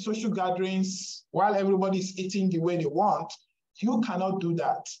while you're in social gatherings, while everybody's eating the way they want, you cannot do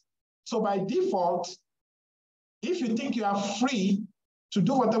that. So by default, if you think you are free to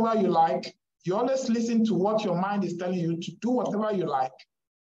do whatever you like, you always listen to what your mind is telling you to do whatever you like.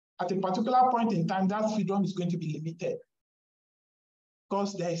 At a particular point in time, that freedom is going to be limited.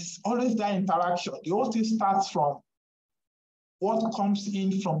 Because there is always that interaction. The whole thing starts from what comes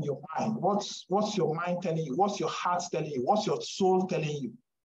in from your mind. What's your mind telling you? What's your heart telling you? What's your soul telling you?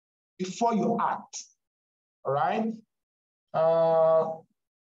 Before you act, all right?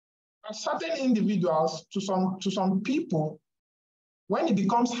 Certain individuals, to some people, when it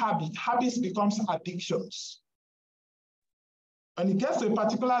becomes habits becomes addictions. When it gets to a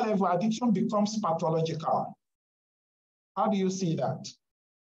particular level, addiction becomes pathological. How do you see that?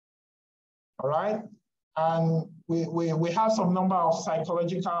 All right? And we have some number of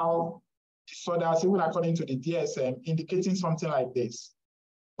psychological disorders, even according to the DSM, indicating something like this.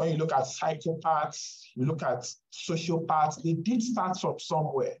 When you look at psychopaths, you look at sociopaths, they did start from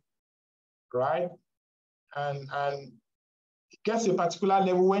somewhere, right? And it gets to a particular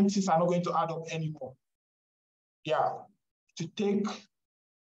level when things are not going to add up anymore. Yeah, to take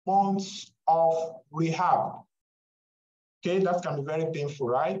months of rehab. Okay, that can be very painful,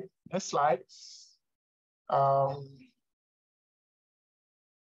 right? Next slide. Now,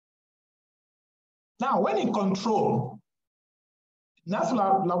 when in control,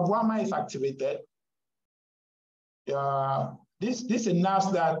 National Labuama is activated. This is a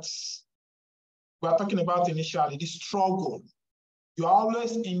nerve that we are talking about initially, the struggle. You're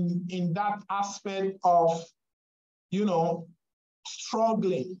always in that aspect of,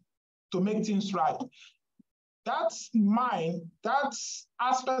 struggling to make things right. That's mind, that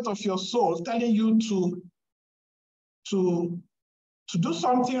aspect of your soul telling you to do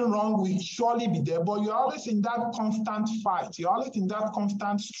something wrong will surely be there, but you're always in that constant fight. You're always in that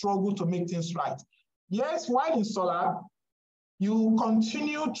constant struggle to make things right. Yes, while in solar, you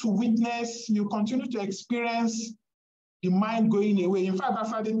continue to witness, you continue to experience the mind going away. In fact,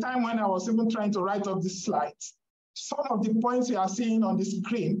 as at the time when I was even trying to write up this slide, some of the points you are seeing on the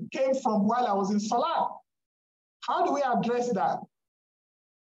screen came from while I was in solar. How do we address that?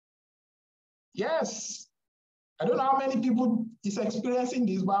 Yes, I don't know how many people is experiencing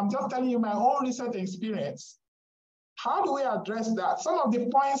this, but I'm just telling you my own recent experience. How do we address that? Some of the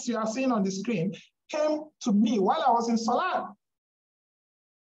points you are seeing on the screen came to me while I was in Salah.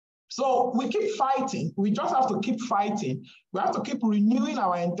 So we keep fighting. We just have to keep fighting. We have to keep renewing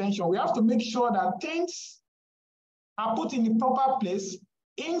our intention. We have to make sure that things are put in the proper place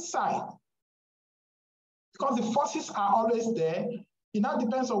inside. Because the forces are always there. It now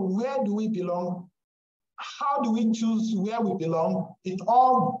depends on where do we belong. How do we choose where we belong? It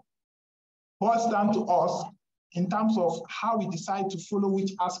all boils down to us in terms of how we decide to follow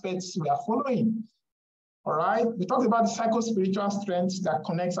which aspects we are following. All right, we talked about the psychospiritual strengths that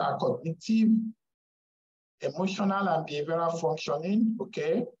connects our cognitive, emotional, and behavioral functioning,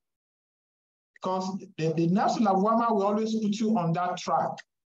 okay? Because the National Labuama will always put you on that track.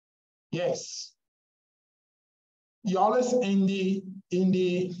 Yes. You're always in the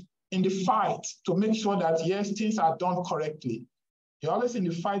fight to make sure that, yes, things are done correctly. You're always in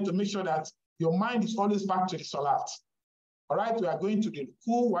the fight to make sure that your mind is always back to the salat. All right, we are going to the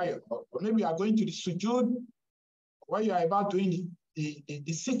ruku, or maybe you are going to the sujood, while you are about doing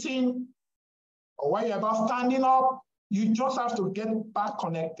the sitting, or while you are about standing up. You just have to get back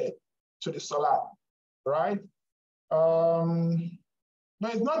connected to the salah, right?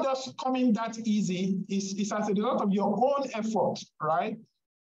 But it's not just coming that easy. It's as a result of your own effort, right?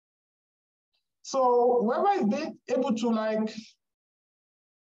 So whoever is being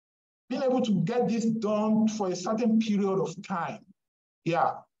able to get this done for a certain period of time,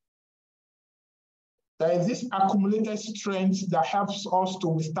 yeah, there is this accumulated strength that helps us to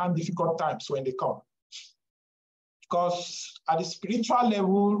withstand difficult times when they come. Because at the spiritual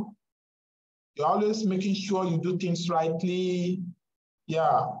level, you're always making sure you do things rightly.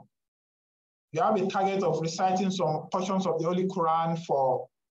 Yeah. You have a target of reciting some portions of the Holy Quran for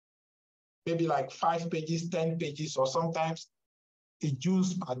maybe like 5 pages, 10 pages, or sometimes a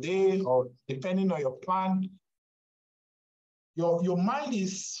juz per day, or depending on your plan. Your mind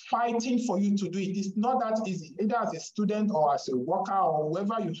is fighting for you to do it. It's not that easy, either as a student or as a worker or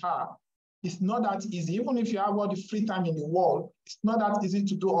whoever you are. It's not that easy. Even if you have all the free time in the world, it's not that easy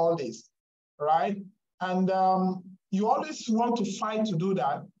to do all this, right? And you always want to fight to do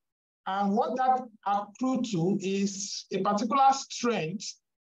that. And what that accrues to is a particular strength.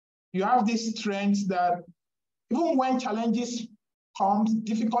 You have this strength that even when challenges comes,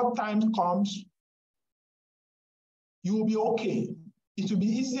 difficult times comes, you will be okay. It will be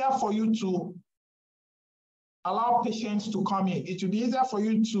easier for you to allow patience to come in. It will be easier for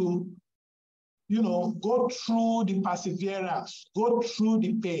you to, go through the perseverance, go through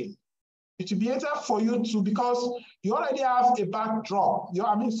the pain. It will be easier for you to, because you already have a backdrop. You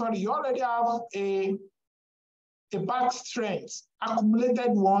already have a back strength,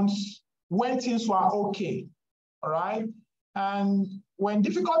 accumulated ones when things were okay, all right? And when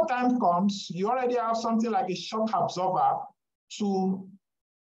difficult time comes, you already have something like a shock absorber to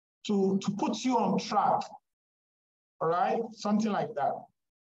put you on track, all right? Something like that.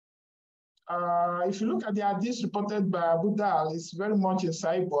 If you look at the hadith reported by Abu Dal, it's very much in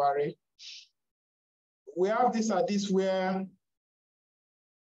Sahih Bukhari. We have this hadith where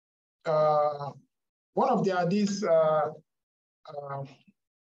one of the hadiths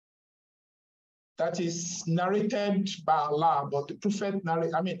that is narrated by Allah, but the Prophet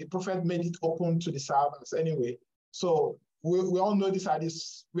made it open to the Sahabas anyway. So we all know this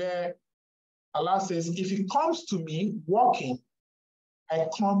hadith where Allah says, if it comes to me walking, I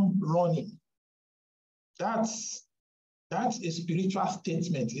come running. That's a spiritual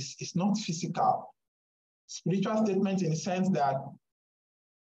statement. It's not physical. Spiritual statement in the sense that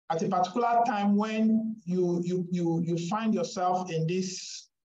at a particular time when you find yourself in this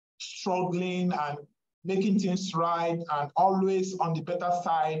struggling and making things right and always on the better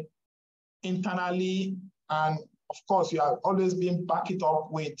side internally, and of course you are always being backed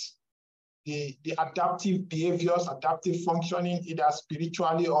up with the adaptive behaviors, adaptive functioning, either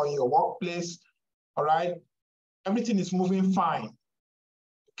spiritually or in your workplace, all right? Everything is moving fine,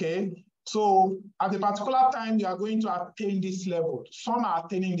 okay? So at a particular time, you are going to attain this level. Some are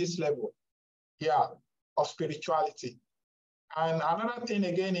attaining this level, yeah, of spirituality. And another thing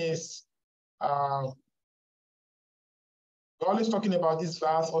again is, we're always talking about this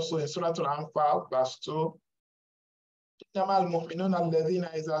verse also in Surah Al-Anfal, verse 2. إنما المؤمنون الذين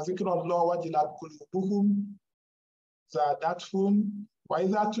إذا ذكر الله وجلت قلوبهم زادتهم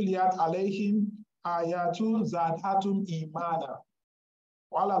وإذا تليت عليهم آياته زادتهم إيمانا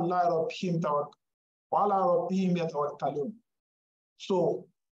وعلى ربهم يتوكلون. So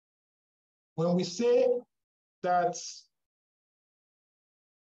when we say that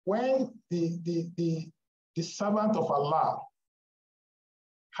when the servant of Allah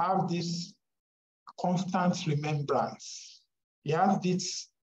have this constant remembrance, he has this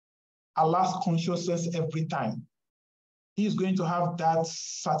Allah's consciousness every time, he is going to have that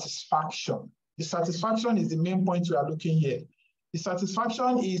satisfaction. The satisfaction is the main point we are looking here. The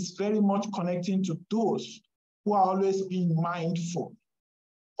satisfaction is very much connecting to those who are always being mindful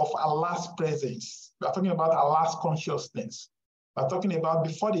of Allah's presence. We are talking about Allah's consciousness. We are talking about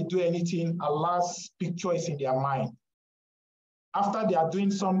before they do anything, Allah's picture is in their mind. After they are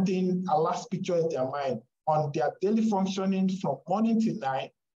doing something, Allah's picture is in their mind. On their daily functioning from morning till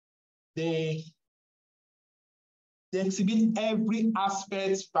night, they exhibit every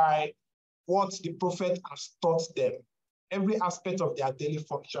aspect by what the Prophet has taught them. Every aspect of their daily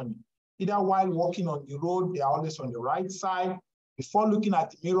functioning. Either while walking on the road, they are always on the right side. Before looking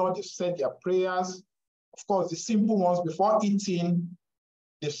at the mirror, they've said their prayers. Of course, the simple ones, before eating,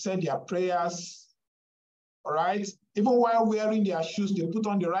 they've said their prayers. All right? Even while wearing their shoes, they put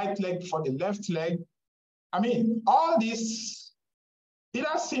on the right leg before the left leg. I mean, all this,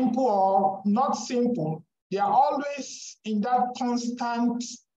 either simple or not simple, they are always in that constant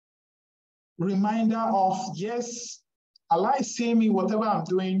reminder of, yes, Allah is seeing me, whatever I'm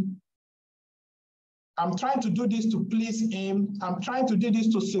doing. I'm trying to do this to please him. I'm trying to do this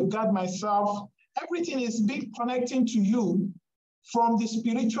to safeguard myself. Everything is being connecting to you from the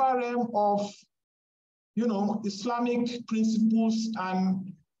spiritual realm of, you know, Islamic principles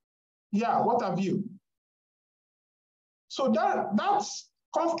and, yeah, what have you. So that's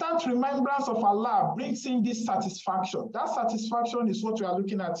constant remembrance of Allah brings in this satisfaction. That satisfaction is what we are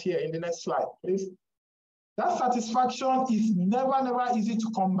looking at here in the next slide, please. That satisfaction is never, never easy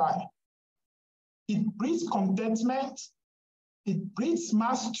to come by. It breeds contentment, it breeds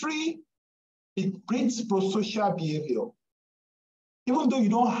mastery, it breeds prosocial behavior. Even though you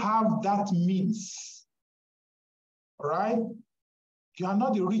don't have that means, all right? You are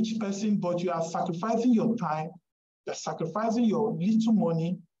not a rich person, but you are sacrificing your time, you're sacrificing your little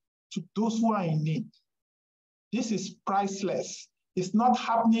money to those who are in need. This is priceless. It's not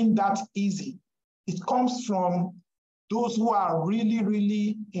happening that easy. It comes from those who are really,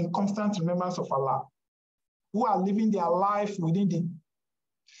 really in constant remembrance of Allah, who are living their life within the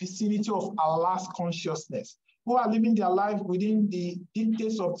vicinity of Allah's consciousness, who are living their life within the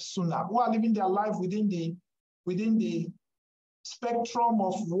dictates of the Sunnah, who are living their life within the spectrum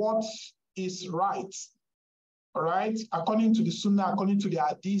of what is right, all right? According to the Sunnah, according to the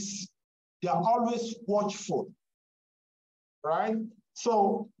Hadith, they are always watchful, right?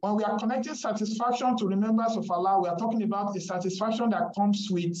 So when we are connecting satisfaction to remembrance of Allah, we are talking about a satisfaction that comes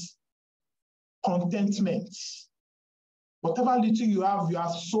with contentment. Whatever little you have, you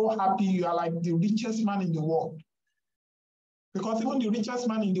are so happy, you are like the richest man in the world. Because even the richest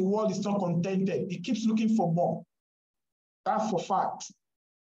man in the world is not contented. He keeps looking for more. That's for fact.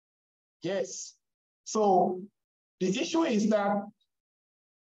 Yes. So the issue is that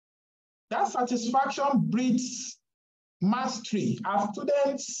satisfaction breeds mastery. As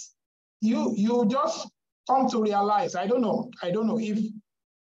students, you just come to realize, I don't know if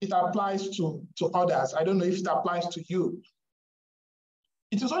it applies to others. I don't know if it applies to you.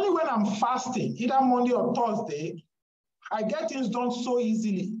 It is only when I'm fasting, either Monday or Thursday, I get things done so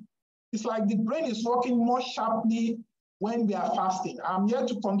easily. It's like the brain is working more sharply when we are fasting. I'm yet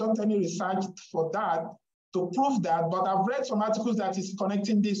to conduct any research for that, to prove that, but I've read some articles that is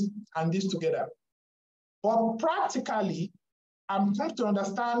connecting this and this together. But practically, I'm trying to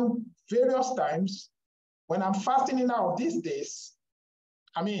understand various times when I'm fasting in out of these days.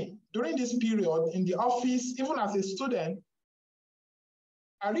 I mean, during this period in the office, even as a student,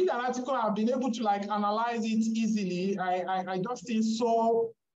 I read an article, I've been able to like analyze it easily. I just think so,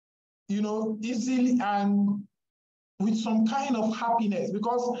 you know, easily and with some kind of happiness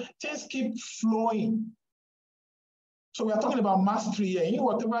because things keep flowing. So we are talking about mastery here. In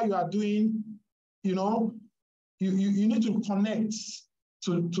whatever you are doing, you know, you need to connect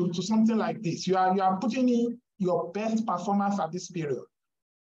to something like this. You are putting in your best performance at this period.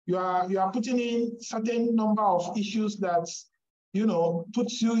 You are putting in certain number of issues that, you know,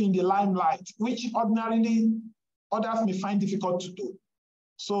 puts you in the limelight, which ordinarily others may find difficult to do.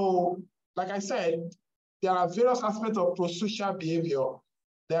 So, like I said, there are various aspects of prosocial behavior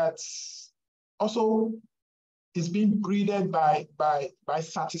that also is being breeded by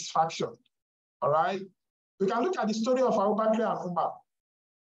satisfaction. All right. We can look at the story of Abu Bakr and Umar.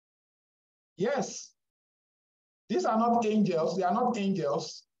 Yes, these are not angels. They are not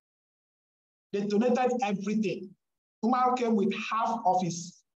angels. They donated everything. Umar came with half of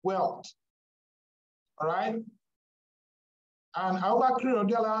his wealth. All right. And Abu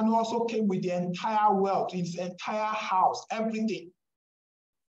Bakr also came with the entire wealth, his entire house, everything.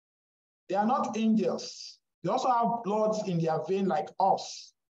 They are not angels. They also have blood in their vein like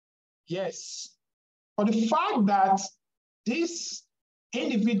us. Yes. But the fact that these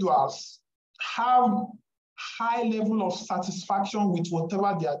individuals have high level of satisfaction with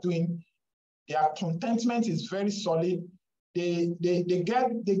whatever they are doing, their contentment is very solid. They get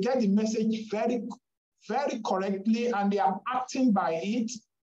the message very, very correctly and they are acting by it.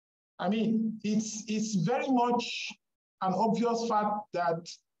 I mean, it's very much an obvious fact that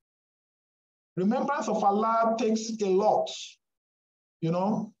remembrance of Allah takes a lot, you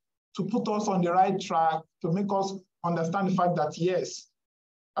know, to put us on the right track, to make us understand the fact that, yes,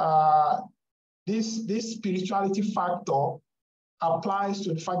 this spirituality factor applies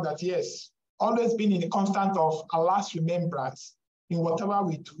to the fact that, yes, always being in the constant of Allah's remembrance in whatever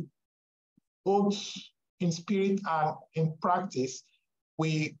we do, both in spirit and in practice,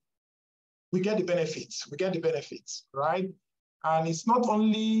 we get the benefits. We get the benefits, right? And it's not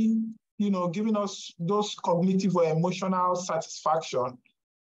only, giving us those cognitive or emotional satisfaction.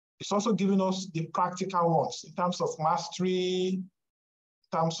 It's also giving us the practical ones in terms of mastery, in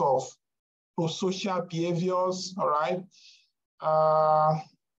terms of pro-social behaviors, all right?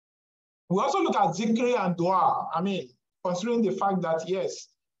 We also look at zikri and dua. I mean, considering the fact that, yes,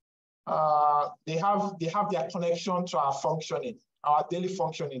 they have their connection to our functioning, our daily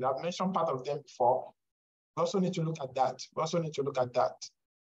functioning. I've mentioned part of them before. We also need to look at that.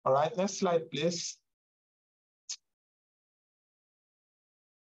 All right, next slide, please.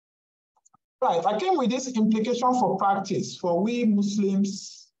 Right, I came with this implication for practice for we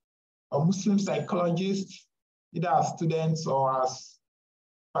Muslims or Muslim psychologists, either as students or as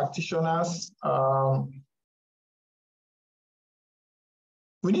practitioners.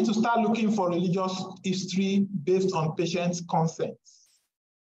 We need to start looking for religious history based on patients' consent.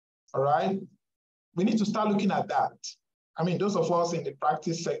 All right, we need to start looking at that. I mean, those of us in the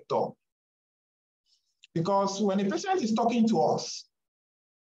practice sector, because when a patient is talking to us,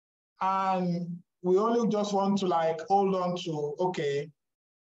 and we only just want to like hold on to, okay,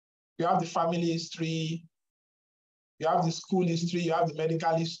 you have the family history, you have the school history, you have the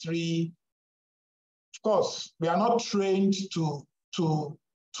medical history. Of course, we are not trained to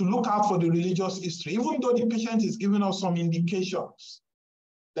look out for the religious history, even though the patient is giving us some indications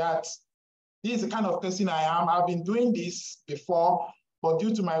that this is the kind of person I am. I've been doing this before, but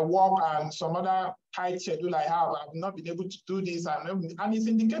due to my work and some other tight schedule I have, I've not been able to do this. And it's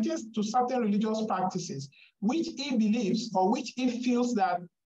indicating to certain religious practices, which he believes or which he feels that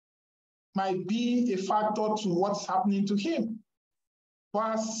might be a factor to what's happening to him.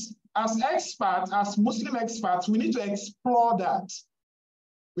 But as experts, as Muslim experts, we need to explore that.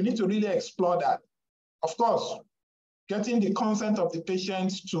 We need to really explore that. Of course, getting the consent of the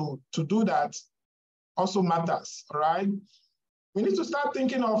patient to do that also matters, all right? We need to start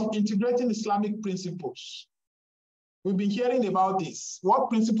thinking of integrating Islamic principles. We've been hearing about this. What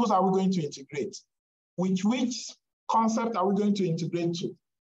principles are we going to integrate? Which concept are we going to integrate to?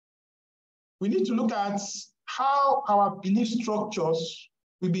 We need to look at how our belief structures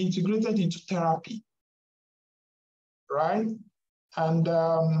will be integrated into therapy, right? And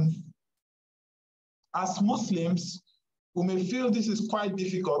as Muslims, we may feel this is quite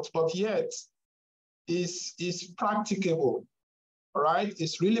difficult, but yet is practicable. All right,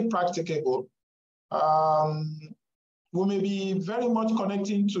 it's really practicable. We may be very much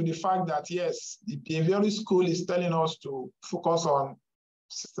connecting to the fact that, yes, the behavioral school is telling us to focus on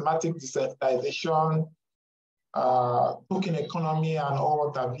systematic desensitization, token economy, and all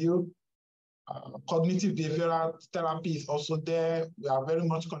what have you. Cognitive behavioral therapy is also there. We are very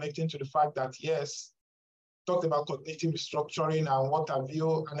much connecting to the fact that, yes, talked about cognitive restructuring and what have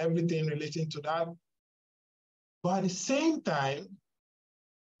you, and everything relating to that. But at the same time,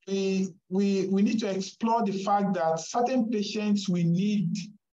 we need to explore the fact that certain patients will need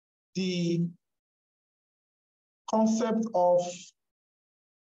the concept of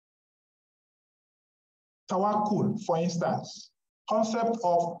tawakkul, for instance, concept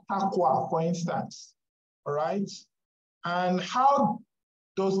of taqwa, for instance, all right? And how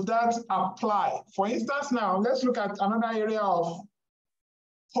does that apply? For instance, now, let's look at another area of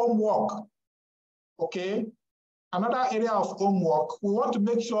homework, okay? Another area of homework, we want to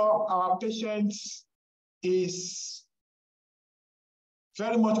make sure our patient is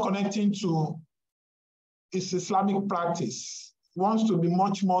very much connecting to his Islamic practice. He wants to be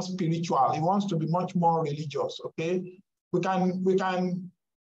much more spiritual. He wants to be much more religious, okay? We can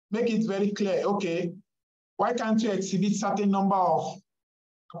make it very clear, okay, why can't you exhibit certain number of,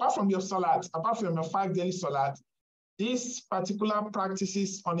 apart from your salat, apart from your 5 daily salat, these particular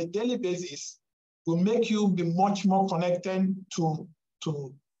practices on a daily basis will make you be much more connected to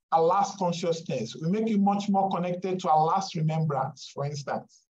Allah's consciousness. Will make you much more connected to Allah's remembrance, for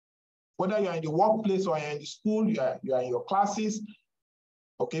instance. Whether you're in the workplace or you're in the school, you're in your classes,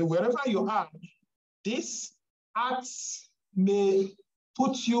 okay, wherever you are, these acts may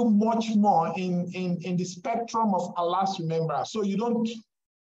put you much more in the spectrum of Allah's remembrance, so you don't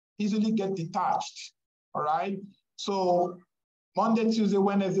easily get detached, all right? So Monday, Tuesday,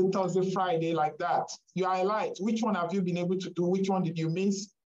 Wednesday, Thursday, Friday, like that. You highlight which one have you been able to do, which one did you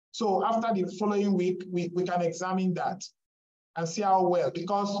miss? So after the following week, we can examine that and see how well,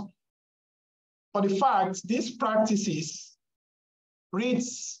 because for the fact, these practices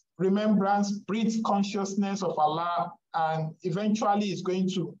breeds remembrance, breeds consciousness of Allah, and eventually it's going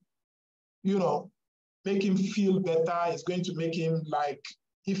to, make him feel better. It's going to make him like,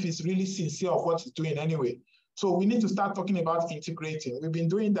 if he's really sincere of what he's doing anyway. So we need to start talking about integrating. We've been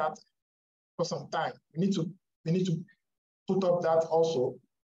doing that for some time. We need to put up that also.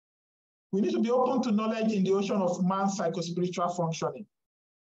 We need to be open to knowledge in the ocean of man's psychospiritual functioning.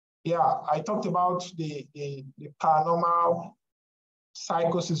 Yeah, I talked about the paranormal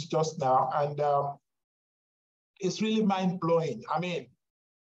psychosis just now, and it's really mind-blowing. I mean,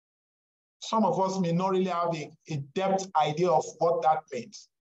 some of us may not really have a depth idea of what that means.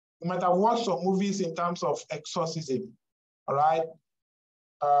 We might have watched some movies in terms of exorcism, all right,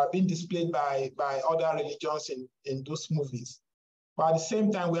 being displayed by other religions in those movies. But at the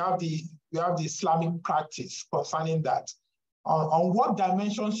same time, we have the Islamic practice concerning that. On what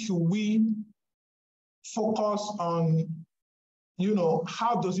dimensions should we focus on? You know,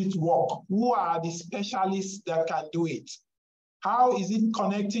 how does it work? Who are the specialists that can do it? How is it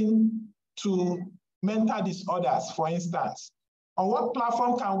connecting to mental disorders, for instance? On what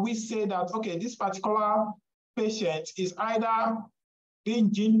platform can we say that, okay, this particular patient is either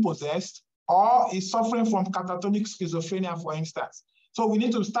being gene possessed or is suffering from catatonic schizophrenia, for instance? So we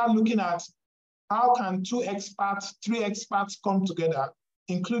need to start looking at how can 2 experts, 3 experts come together,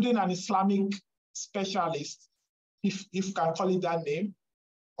 including an Islamic specialist, if you can call it that name,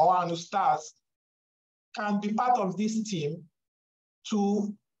 or an ustaz, can be part of this team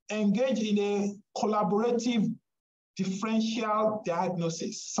to engage in a collaborative differential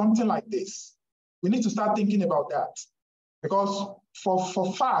diagnosis, something like this. We need to start thinking about that, because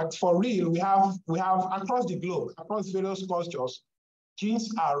for fact, for real, we have across the globe, across various cultures,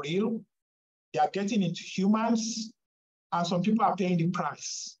 genes are real, they are getting into humans, and some people are paying the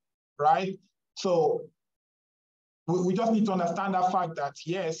price, right? So we just need to understand that fact that,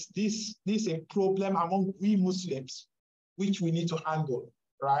 yes, this is a problem among we Muslims, which we need to handle,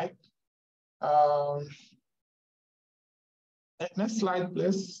 right? Next slide,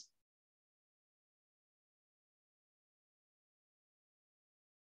 please.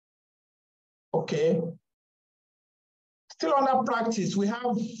 Okay. Still under practice, we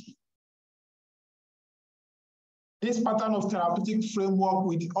have this pattern of therapeutic framework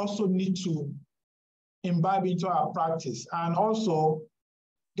we also need to imbibe into our practice, and also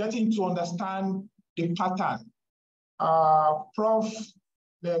getting to understand the pattern. Prof,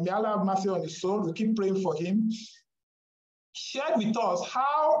 may Allah have mercy on his soul, we keep praying for him, shared with us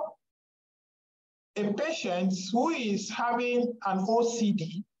how a patient who is having an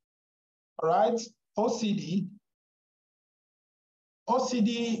OCD, all right, OCD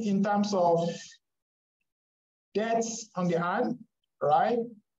in terms of deaths on the hand, right?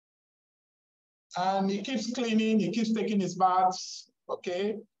 And he keeps cleaning, he keeps taking his baths,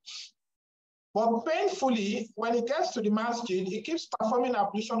 okay? But painfully, when he gets to the masjid, he keeps performing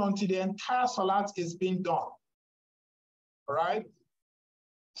ablution until the entire salat is being done, right?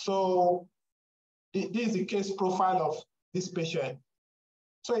 So this is the case profile of this patient.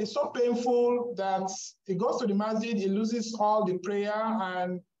 So it's so painful that he goes to the masjid, he loses all the prayer,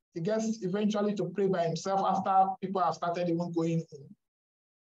 and he gets eventually to pray by himself after people have started even going in.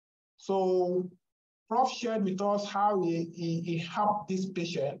 So Prof shared with us how he helped this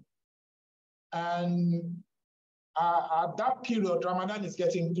patient. And at that period, Ramadan is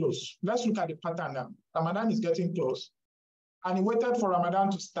getting close. Let's look at the pattern now. Ramadan is getting close. And he waited for Ramadan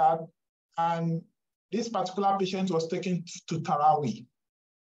to start, and this particular patient was taken to Taraweeh,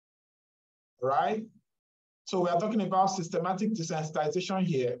 right? So we are talking about systematic desensitization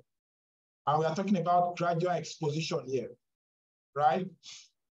here, and we are talking about gradual exposition here, right?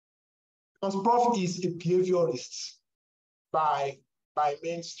 Because Prof is a behaviorist by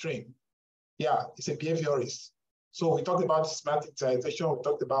mainstream. Yeah, it's a behaviorist. So we talked about systematic desensitization, we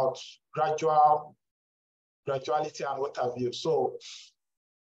talked about graduality and what have you. So,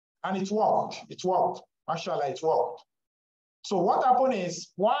 and it worked, mashallah, it worked. So what happened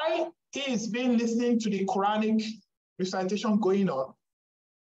is, while he's been listening to the Quranic recitation going on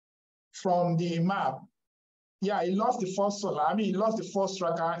from the Imam, yeah, he lost the first Salami, he lost the first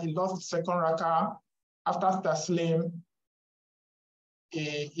Rakah, he lost the second Rakah. After Taslim,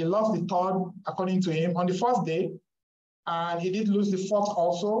 he lost the third, according to him, on the first day, and he did lose the fourth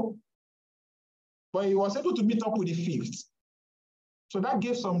also, but he was able to meet up with the fifth. So that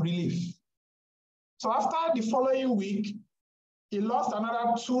gave some relief. So after the following week, he lost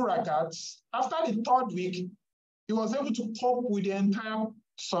another 2 rakats. After the third week, he was able to cope with the entire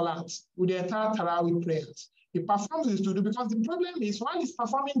salat, with the entire Taraweeh prayers. He performs his wudu, because the problem is, while he's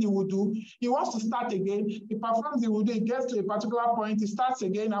performing the wudu, he wants to start again. He performs the wudu, he gets to a particular point, he starts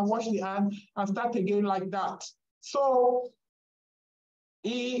again and wash the hand and start again like that. So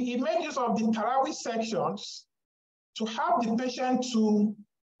he made use of the Taraweeh sections to help the patient to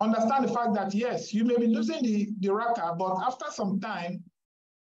understand the fact that, yes, you may be losing the rakah, but after some time,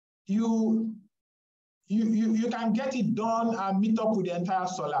 you can get it done and meet up with the entire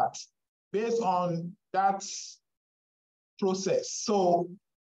salat. based on that process. So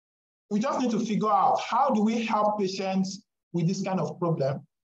we just need to figure out, how do we help patients with this kind of problem?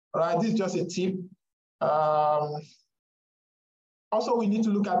 All right, this is just a tip. Also, we need to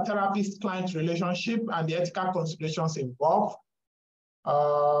look at therapist-client relationship and the ethical considerations involved.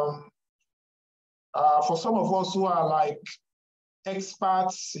 For some of us who are like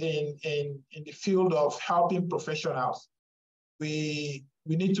experts in the field of helping professionals, we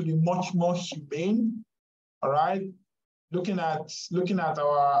need to be much more humane, all right? Looking at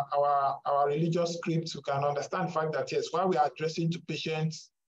our religious scripts, we can understand the fact that, yes, while we are addressing to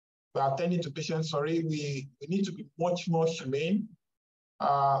patients, we are attending to patients, sorry, we need to be much more humane.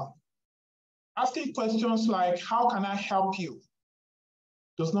 Asking questions like, how can I help you?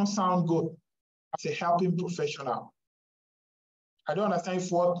 Does not sound good as a helping professional. I don't understand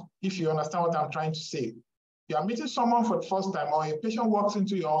if you understand what I'm trying to say. You are meeting someone for the first time, or a patient walks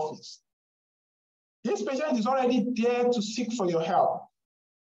into your office. This patient is already there to seek for your help,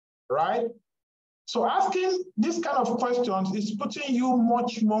 right? So asking this kind of questions is putting you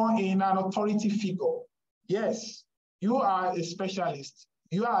much more in an authority figure. Yes, you are a specialist.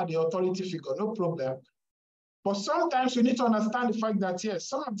 You are the authority figure, no problem. But sometimes we need to understand the fact that, yes,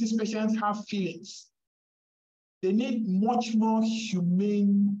 some of these patients have feelings. They need much more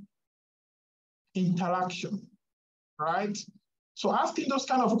humane interaction, right? So asking those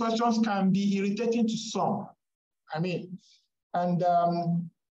kind of questions can be irritating to some.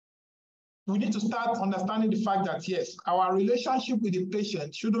 We need to start understanding the fact that, yes, our relationship with the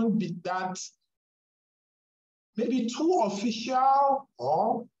patient shouldn't be that maybe too official,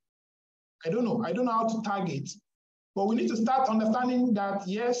 or I don't know how to tag it, but we need to start understanding that,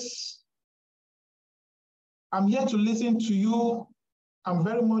 yes, I'm here to listen to you. I'm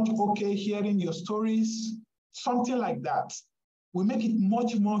very much okay hearing your stories, something like that. We make it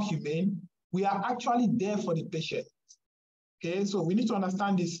much more humane. We are actually there for the patient. Okay, so we need to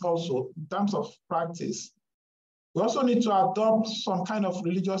understand this also in terms of practice. We also need to adopt some kind of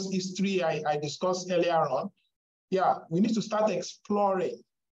religious history I discussed earlier on. Yeah, we need to start exploring.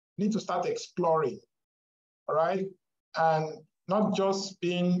 All right? And not just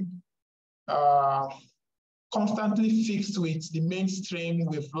being constantly fixed with the mainstream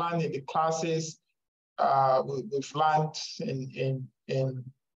we've learned in the classes, we've learned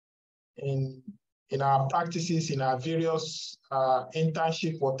in our practices, in our various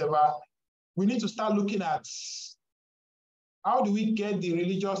internship, whatever. We need to start looking at, how do we get the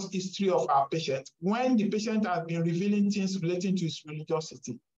religious history of our patient when the patient has been revealing things relating to his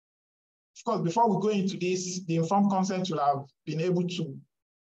religiosity? Of course, before we go into this, the informed consent will have been able to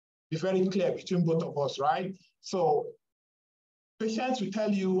be very clear between both of us, right? So patients will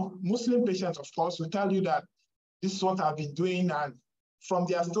tell you, Muslim patients, of course, will tell you that this is what I've been doing, and from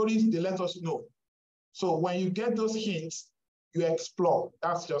their stories, they let us know. So when you get those hints, you explore.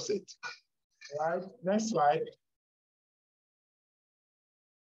 That's just it. All right, next slide.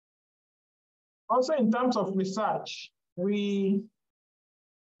 Also, in terms of research, we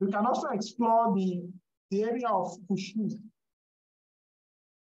can also explore the area of khushu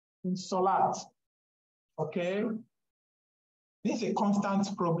in Salat. Okay, this is a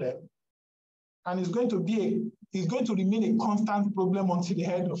constant problem, and it's going to remain a constant problem until the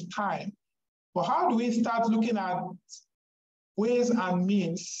end of time. But how do we start looking at ways and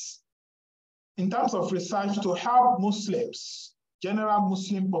means in terms of research to help Muslims, general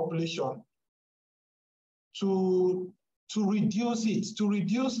Muslim population, to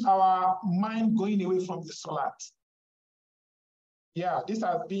reduce our mind going away from the Salat? Yeah, this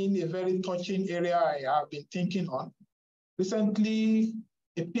has been a very touching area I have been thinking on. Recently,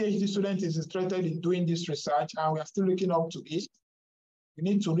 a PhD student is interested in doing this research, and we are still looking up to it. We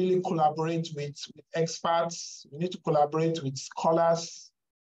need to really collaborate with experts. We need to collaborate with scholars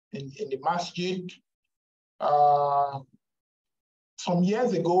in the masjid. Some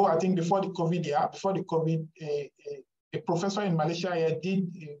years ago, I think before the COVID, a professor in Malaysia here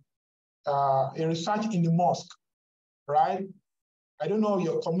did a research in the mosque, right? I don't know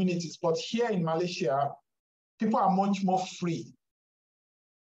your communities, but here in Malaysia, people are much more free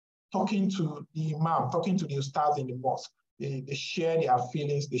talking to the imam, talking to the ustaz in the mosque. They share their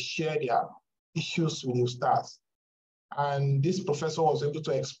feelings, they share their issues with the ustaz. And this professor was able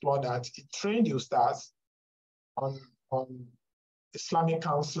to explore that. He trained the ustaz on Islamic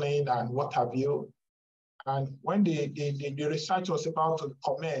counseling and what have you. And when the research was about to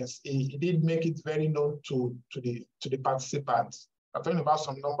commence, he did make it very known to the participants. I'm talking about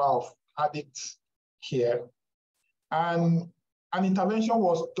some number of addicts here. And an intervention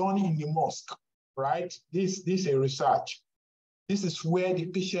was done in the mosque, right? This is a research. this is where the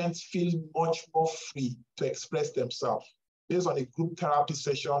patients feel much more free to express themselves based on a group therapy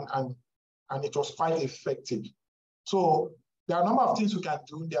session, and it was quite effective. So there are a number of things we can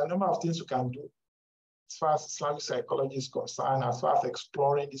do. As far as Islamic psychology is concerned, as far as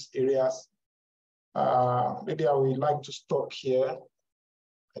exploring these areas. Maybe I would like to stop here.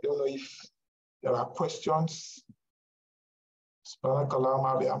 I don't know if there are questions.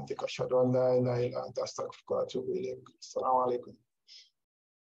 Jazakallah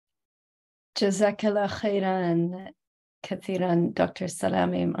khairan kathiran, Dr.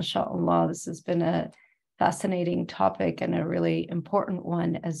 Salami, mashallah. This has been a fascinating topic and a really important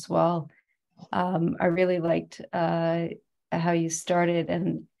one as well. I really liked how you started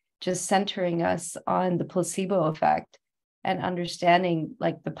and just centering us on the placebo effect and understanding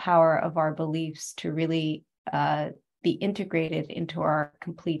like the power of our beliefs to really be integrated into our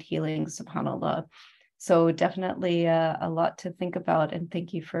complete healing, subhanAllah. So definitely a lot to think about, and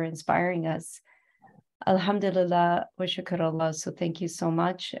thank you for inspiring us. Alhamdulillah wa shukrullah. So thank you so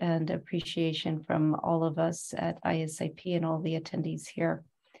much, and appreciation from all of us at ISIP and all the attendees here.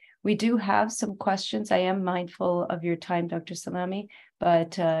 We do have some questions. I am mindful of your time, Dr. Salami,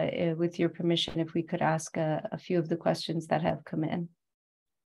 but with your permission, if we could ask a few of the questions that have come in.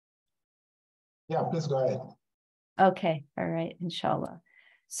 Yeah, please go ahead. Okay, all right, inshallah.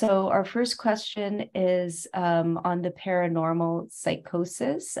 So our first question is on the paranormal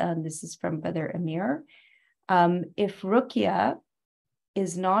psychosis. This is from Brother Amir. If Ruqya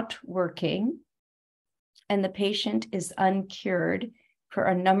is not working and the patient is uncured for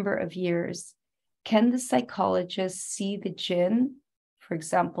a number of years, can the psychologist see the jinn, for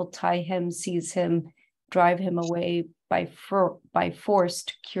example, tie him, seize him, drive him away by force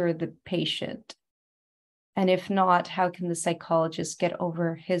to cure the patient? And if not, how can the psychologist get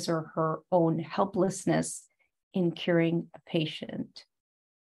over his or her own helplessness in curing a patient?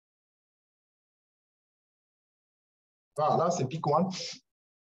 Wow, that's a big one.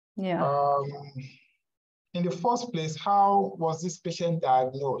 Yeah. In the first place, how was this patient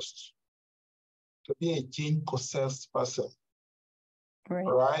diagnosed to be a gene-possessed person? Right.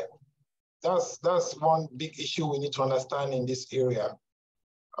 All right. That's one big issue we need to understand in this area.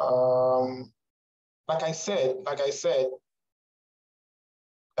 Like I said,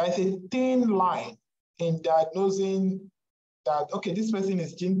 there's a thin line in diagnosing that, okay, this person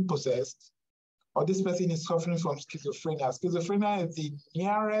is gene-possessed, or this person is suffering from schizophrenia. Schizophrenia is the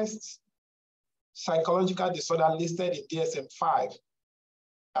nearest psychological disorder listed in DSM-5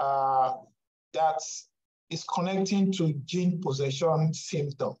 that is connecting to gene possession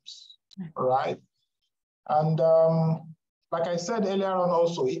symptoms, right? And like I said earlier on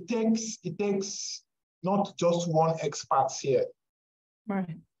also, it takes not just one expert here.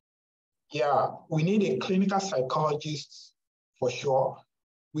 Right. Yeah, we need a clinical psychologist for sure.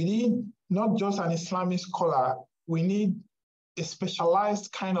 We need not just an Islamic scholar, we need a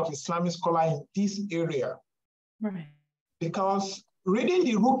specialized kind of Islamic scholar in this area. Right. Because reading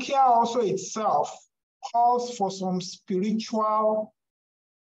the Ruqya also itself calls for some spiritual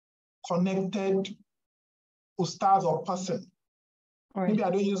connected ustaz or person. Right. Maybe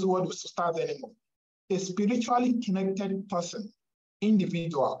I don't use the word ustaz anymore. A spiritually connected person,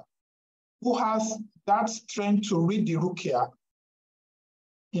 individual, who has that strength to read the Ruqya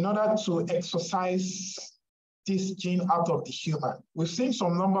in order to exercise this gene out of the human. We've seen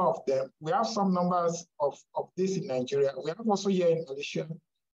some number of them. We have some numbers of this in Nigeria. We have also here in Malaysia.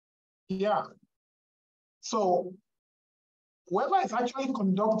 Yeah. So whoever is actually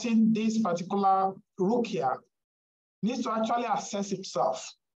conducting this particular Ruqya needs to actually assess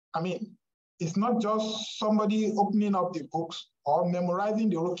himself. I mean, it's not just somebody opening up the books or memorizing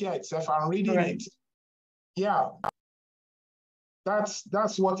the Ruqya itself and reading it. Yeah.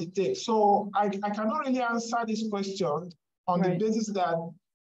 That's what it takes. So I cannot really answer this question on the basis that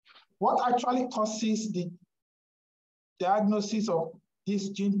what actually causes the diagnosis of this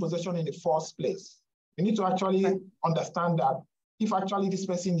gene possession in the first place. We need to actually understand that if actually this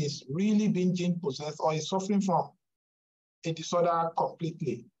person is really being gene possessed or is suffering from a disorder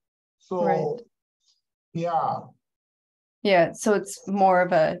completely. So yeah. Yeah, so it's more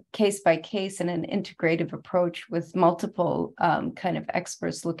of a case-by-case and an integrative approach with multiple kind of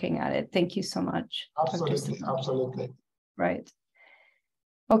experts looking at it. Thank you so much. Absolutely, absolutely. Right.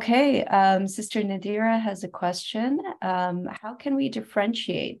 Okay, Sister Nadira has a question. How can we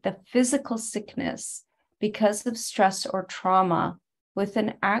differentiate the physical sickness because of stress or trauma with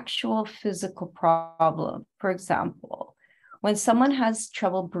an actual physical problem? For example, when someone has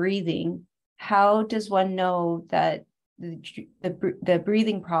trouble breathing, how does one know that the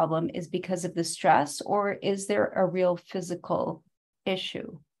breathing problem is because of the stress, or is there a real physical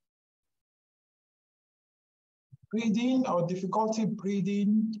issue? Breathing or difficulty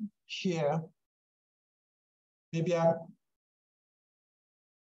breathing here, maybe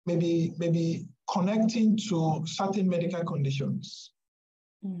connecting to certain medical conditions,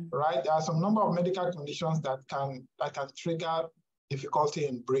 right? There are some number of medical conditions that can trigger difficulty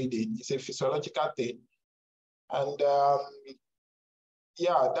in breathing. It's a physiological thing, and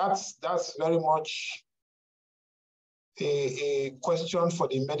yeah, that's very much a question for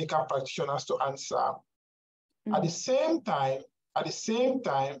the medical practitioners to answer. At the same time,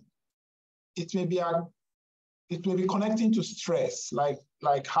 it may be connecting to stress, like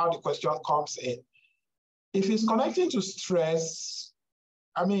how the question comes in. If it's connecting to stress,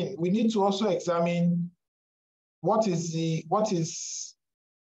 I mean, we need to also examine what is the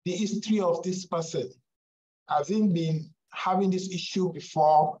history of this person. Has he been having this issue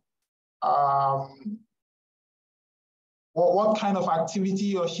before? What kind of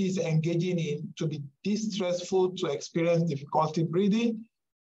activity he or she is engaging in to be this stressful to experience difficulty breathing?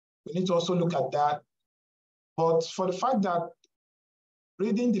 We need to also look at that. But for the fact that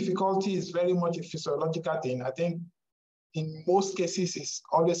breathing difficulty is very much a physiological thing, I think in most cases it's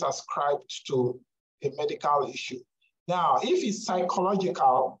always ascribed to a medical issue. Now, if it's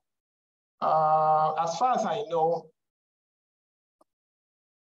psychological, as far as I know,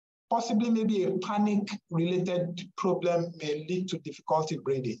 possibly maybe a panic-related problem may lead to difficulty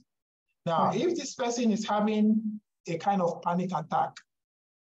breathing. Now, if this person is having a kind of panic attack,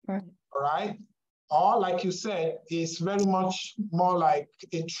 right? Or like you said, it's very much more like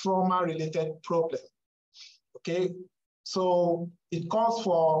a trauma-related problem, okay? So it calls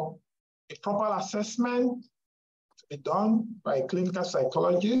for a proper assessment to be done by a clinical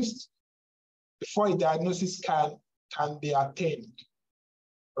psychologist before a diagnosis can be attained,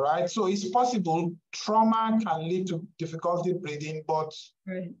 right? So it's possible trauma can lead to difficulty breathing, but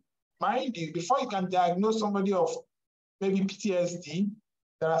mind you, before you can diagnose somebody of maybe PTSD,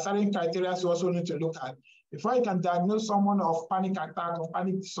 there are certain criteria you also need to look at. Before you can diagnose someone of panic attack or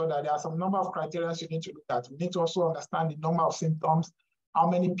panic disorder, there are some number of criteria you need to look at. We need to also understand the number of symptoms,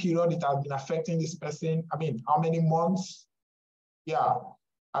 how many periods it has been affecting this person. I mean, how many months? Yeah.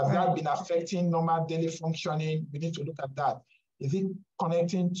 Has that been affecting normal daily functioning? We need to look at that. Is it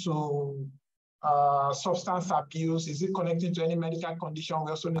connecting to substance abuse? Is it connecting to any medical condition?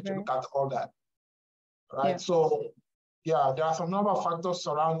 We also need to look at all that, right? Yeah. So, yeah, there are some number of factors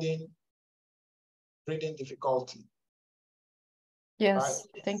surrounding breathing difficulty. Yes,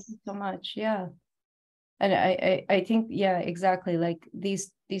 right? Thank you so much. Yeah. And I think, yeah, exactly. Like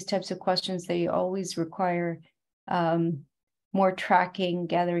these types of questions, they always require more tracking,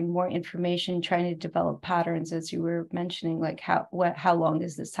 gathering more information, trying to develop patterns, as you were mentioning, like how long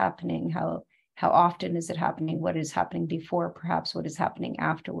is this happening? How often is it happening? What is happening before, perhaps what is happening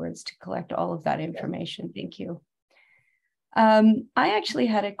afterwards, to collect all of that information. Thank you. I actually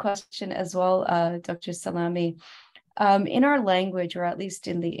had a question as well, Dr. Salami. In our language, or at least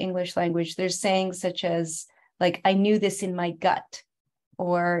in the English language, there's sayings such as, like, I knew this in my gut,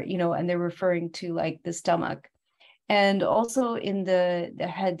 or, you know, and they're referring to like the stomach. And also in the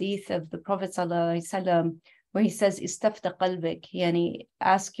hadith of the Prophet ﷺ, where he says, istafta qalbik, yani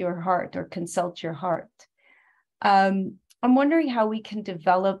ask your heart or consult your heart. I'm wondering how we can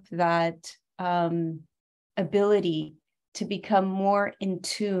develop that ability to become more in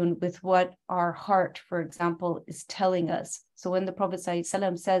tune with what our heart, for example, is telling us. So when the Prophet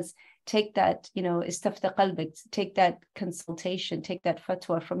ﷺ says, take that, you know, istafta qalbik, take that consultation, take that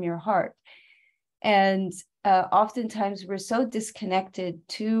fatwa from your heart. And oftentimes we're so disconnected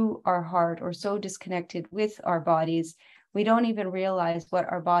to our heart, or so disconnected with our bodies, we don't even realize what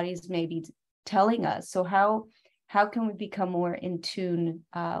our bodies may be telling us. So how can we become more in tune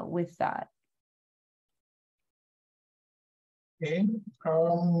with that? Okay.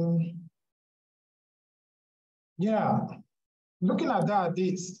 Yeah, looking at that,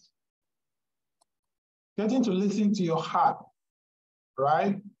 this getting to listen to your heart,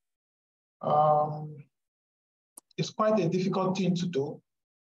 right? It's quite a difficult thing to do,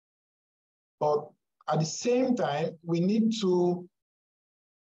 but at the same time, we need to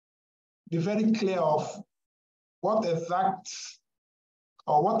be very clear of what exactly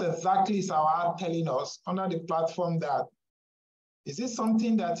is our heart telling us under the platform that, is it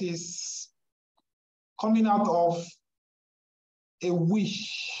something that is coming out of a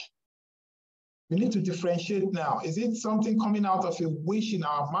wish? We need to differentiate now. Is it something coming out of a wish in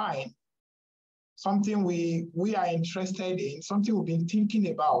our mind? Something we are interested in, something we've been thinking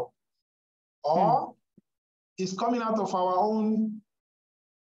about? Or is coming out of our own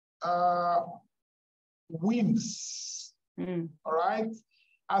whims, all right?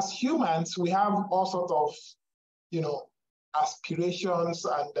 As humans, we have all sorts of, aspirations,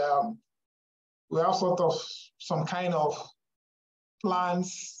 and we have sort of some kind of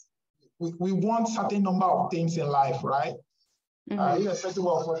plans. We want certain number of things in life, right? Irrespective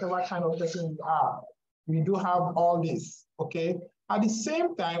of whatever kind of person we are, we do have all this, okay? At the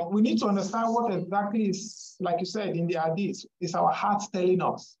same time, we need to understand what exactly is, like you said, in the hadith, is our heart telling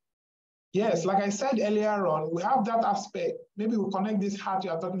us. Yes, like I said earlier on, we have that aspect. Maybe we'll connect this heart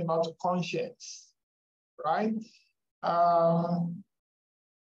you are talking about to conscience, right?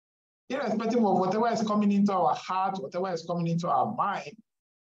 Irrespective of whatever is coming into our heart, whatever is coming into our mind,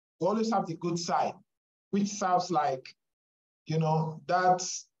 we always have the good side, which serves like, that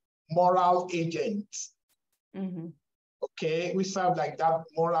moral agent. Okay, we serve like that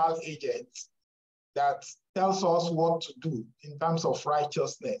moral agent that tells us what to do in terms of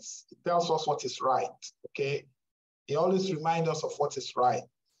righteousness. It tells us what is right, okay? It always reminds us of what is right.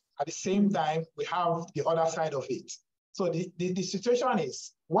 At the same time, we have the other side of it. So the situation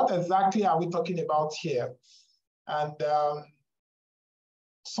is, what exactly are we talking about here? And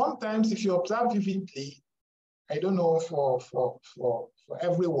sometimes if you observe vividly, I don't know for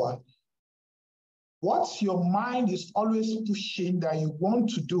everyone, what your mind is always pushing that you want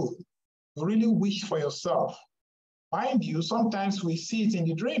to do, you really wish for yourself. Mind you, sometimes we see it in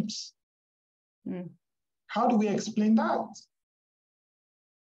the dreams. How do we explain that?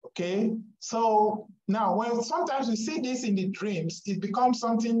 Okay, so now when sometimes we see this in the dreams, it becomes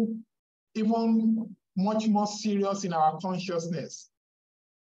something even much more serious in our consciousness,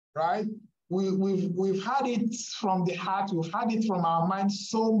 right? We've had it from the heart, we've had it from our mind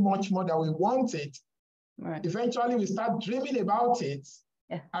so much more that we want it. Right. Eventually we start dreaming about it,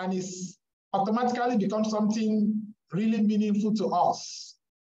 and it's automatically becomes something really meaningful to us.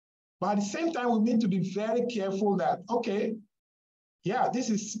 But at the same time, we need to be very careful that, okay, yeah, this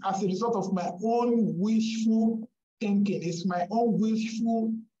is as a result of my own wishful thinking. It's my own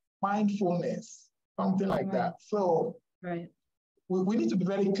wishful mindfulness, something like that. So we need to be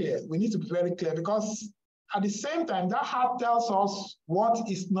very clear. We need to be very clear, because at the same time, that heart tells us what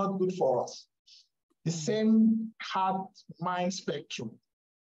is not good for us. The same heart-mind spectrum.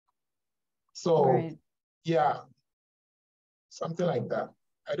 So, yeah, something like that.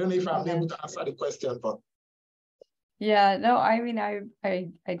 I don't know if I'm able to answer the question, but. Yeah, no, I mean, I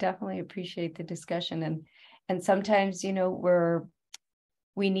definitely appreciate the discussion, and sometimes,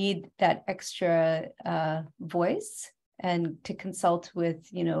 we need that extra voice and to consult with,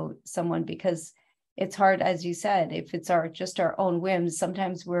 someone, because it's hard, as you said, if it's just our own whims,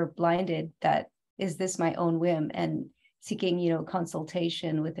 sometimes we're blinded that, is this my own whim? And seeking,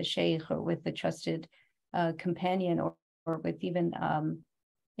 consultation with a sheikh or with a trusted companion, or with even,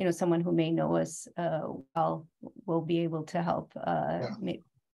 someone who may know us well, will be able to help perhaps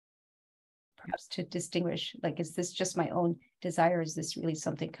to distinguish, like, is this just my own desire? Is this really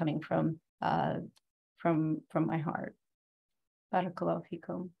something coming from my heart? Barakallahu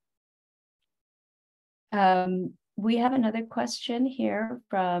fikum. We have another question here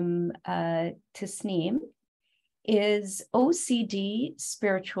from Tasneem. Is OCD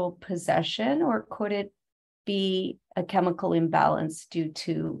spiritual possession, or could it be a chemical imbalance due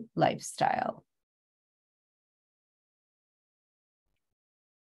to lifestyle?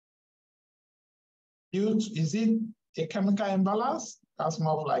 Is it a chemical imbalance? That's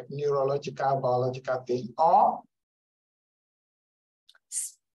more of like neurological, biological thing, or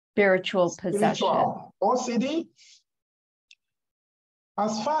spiritual possession. OCD,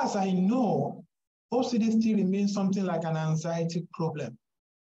 as far as I know, OCD still remains something like an anxiety problem.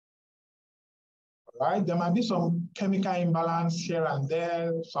 Right? There might be some chemical imbalance here and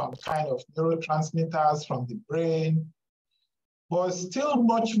there, some kind of neurotransmitters from the brain, but still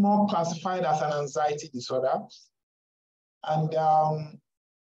much more classified as an anxiety disorder. And how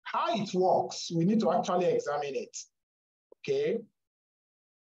it works, we need to actually examine it, okay?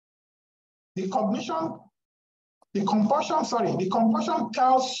 The compulsion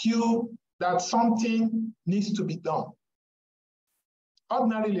tells you that something needs to be done.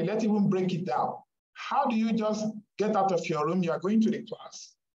 Ordinarily, let's even break it down. How do you just get out of your room? You are going to the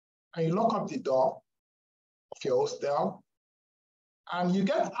class, and you lock up the door of your hostel, and you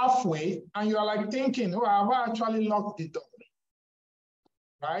get halfway, and you are like thinking, oh, have I actually locked the door?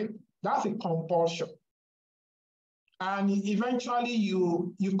 Right? That's a compulsion. And eventually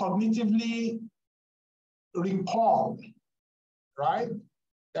you cognitively recall, right?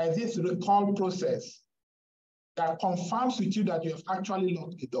 There is this recall process that confirms with you that you have actually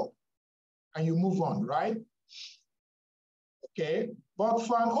locked the door, and you move on, right? Okay, but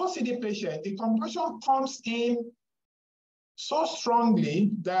for an OCD patient, the compulsion comes in so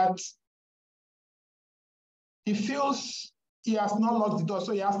strongly that he feels he has not locked the door,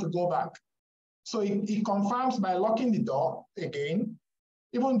 so he has to go back. So he confirms by locking the door again,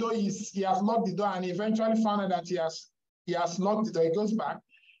 even though he has locked the door and eventually found out that he has locked the door, he goes back.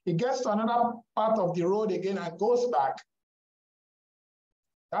 He gets to another part of the road again and goes back.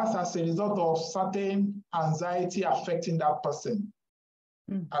 That's as a result of certain anxiety affecting that person.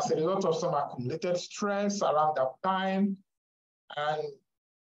 As a result of some accumulated stress around that time, and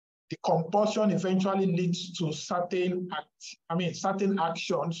the compulsion eventually leads to certain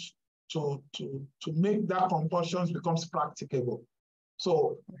actions to make that compulsion becomes practicable.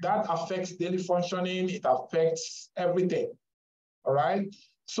 So that affects daily functioning, it affects everything. All right.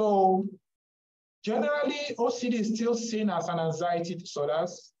 So generally, OCD is still seen as an anxiety disorder,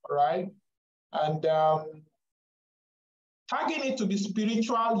 right? And tagging it to be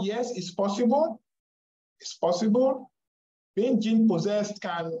spiritual, yes, it's possible. It's possible. Being gene possessed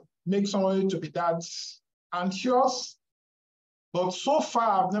can make somebody to be that anxious. But so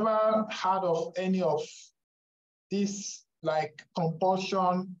far, I've never heard of any of these like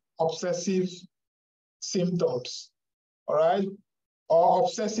compulsion, obsessive symptoms, all right? Or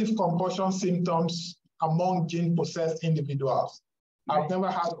obsessive compulsion symptoms among gene-possessed individuals. Right. I've never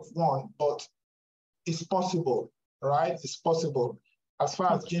heard of one, but it's possible, right? It's possible as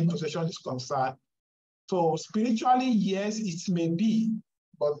far as gene possession is concerned. So spiritually, yes, it may be,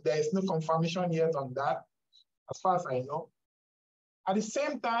 but there is no confirmation yet on that, as far as I know. At the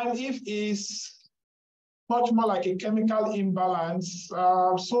same time, if it's much more like a chemical imbalance,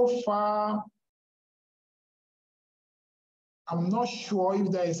 so far, I'm not sure if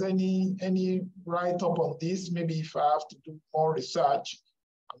there is any write-up on this. Maybe if I have to do more research,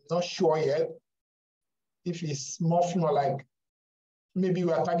 I'm not sure yet. If it's more like, maybe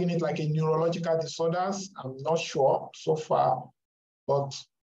we are tagging it like a neurological disorders. I'm not sure so far, but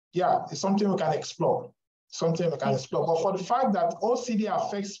yeah, it's something we can explore. Something we can explore. But for the fact that OCD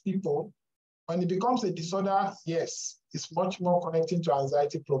affects people, when it becomes a disorder, yes, it's much more connecting to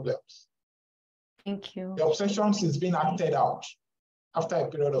anxiety problems. Thank you. The obsessions is being acted out after a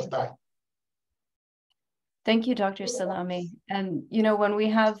period of time. Thank you, Dr. Salami. And, you know, when we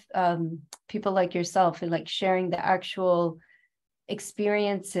have people like yourself and like sharing the actual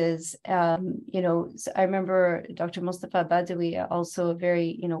experiences, you know, I remember Dr. Mustafa Badawi, also a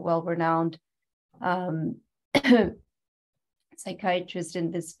very, you know, well-renowned psychiatrist in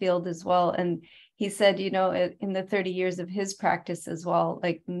this field as well. And he said, you know, in the 30 years of his practice as well,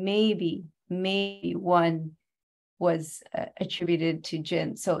 like maybe one was attributed to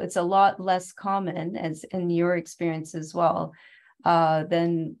jinn. So it's a lot less common, as in your experience as well,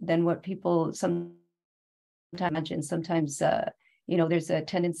 than what people sometimes imagine. Sometimes, you know, there's a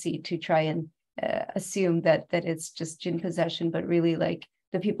tendency to try and assume that it's just jinn possession, but really, like,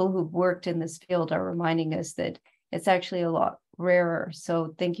 the people who've worked in this field are reminding us that it's actually a lot rarer.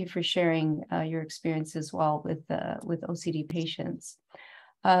 So thank you for sharing your experience as well with OCD patients.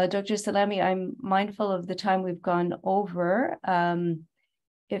 Dr. Salami, I'm mindful of the time we've gone over.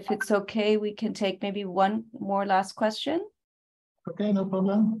 If it's okay, we can take maybe one more last question. Okay, no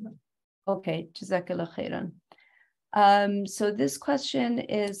problem. Okay, Jazakallah khairan. So this question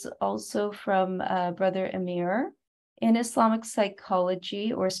is also from Brother Amir. In Islamic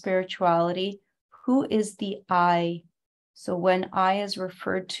psychology or spirituality, who is the I? So when I is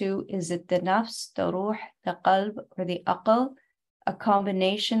referred to, is it the nafs, the ruh, the qalb, or the aql? A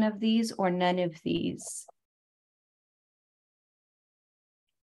combination of these or none of these?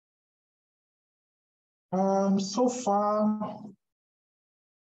 So far,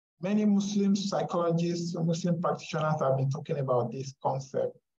 many Muslim psychologists, Muslim practitioners have been talking about this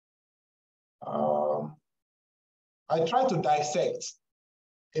concept. I try to dissect,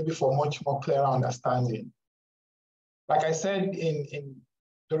 maybe for much more clearer understanding. Like I said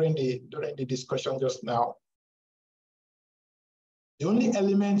during the discussion just now, the only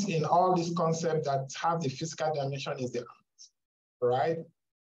element in all these concepts that have the physical dimension is the heart, right?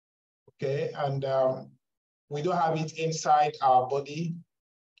 Okay, and we don't have it inside our body,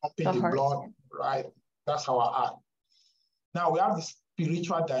 pumping the blood, right? That's our heart. Now we have the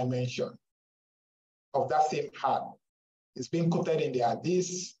spiritual dimension of that same heart. It's being quoted in the hadith.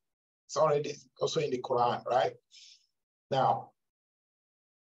 It's already also in the Quran, right? Now,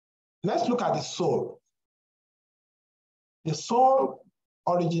 let's look at the soul. The soul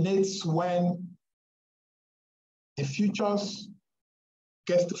originates when the fetus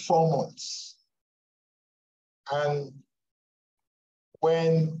gets to 4 months. And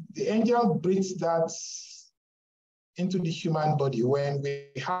when the angel breathes that into the human body, when we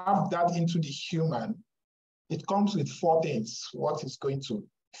have that into the human, it comes with four things. What it's going to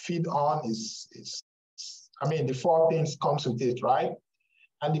feed on the four things comes with it, right?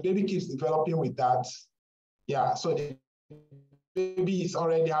 And the baby keeps developing with that. Yeah, so the baby is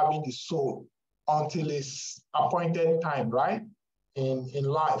already having the soul until its appointed time, right? In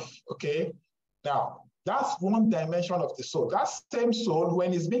life, okay? Now, that's one dimension of the soul. That same soul,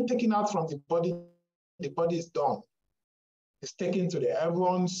 when it's been taken out from the body is done. It's taken to the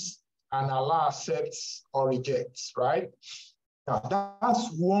heavens, and Allah accepts or rejects, right? Now, that's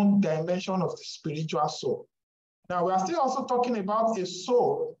one dimension of the spiritual soul. Now, we are still also talking about a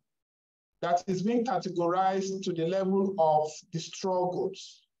soul that is being categorized to the level of the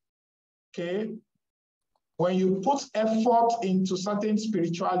struggles, okay? When you put effort into certain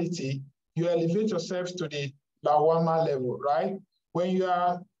spirituality, you elevate yourself to the lawama level, right? When you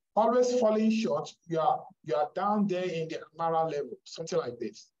are always falling short, you are down there in the amara level, something like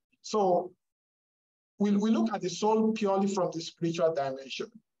this. So we look at the soul purely from the spiritual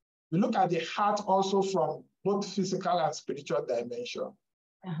dimension. We look at the heart also from both physical and spiritual dimension.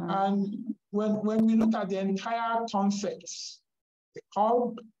 And when we look at the entire concepts, the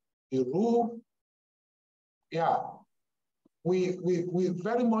qalb, the ruh, yeah, we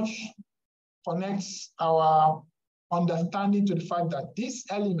very much connects our understanding to the fact that these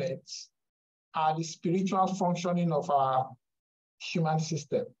elements are the spiritual functioning of our human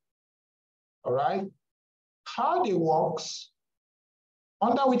system. All right? How they works,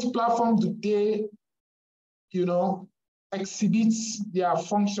 under which platform do they, exhibit their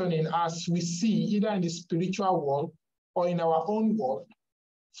functioning as we see either in the spiritual world or in our own world.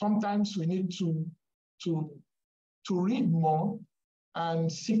 Sometimes we need to read more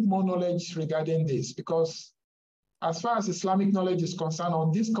and seek more knowledge regarding this, because as far as Islamic knowledge is concerned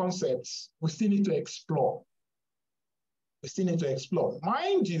on these concepts, we still need to explore. We still need to explore.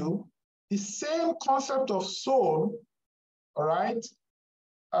 Mind you, the same concept of soul, all right,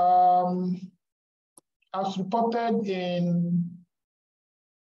 as reported in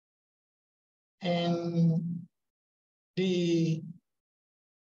the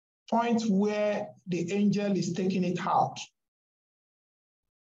point where the angel is taking it out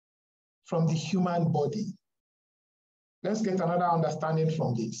from the human body. Let's get another understanding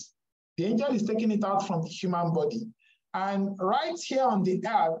from this. The angel is taking it out from the human body. And right here on the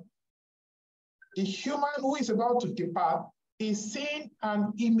earth, the human who is about to depart is seeing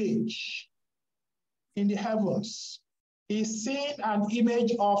an image in the heavens. He's seeing an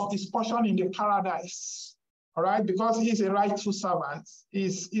image of his portion in the paradise, all right? Because he's a rightful servant,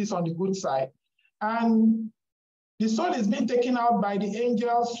 he's on the good side. And the soul is being taken out by the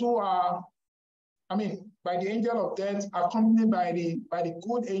angels who are, by the angel of death, accompanied by the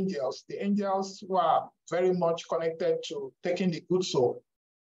good angels, the angels who are very much connected to taking the good soul,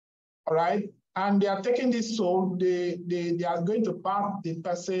 all right? And they are taking this soul, they are going to bath the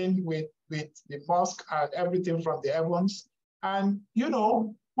person with the mosque and everything from the heavens. And,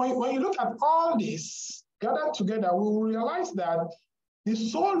 when you look at all this gathered together, we will realize that the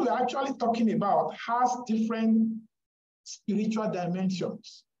soul we're actually talking about has different spiritual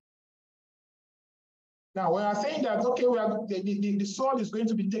dimensions. Now, we are saying that, okay, the soul is going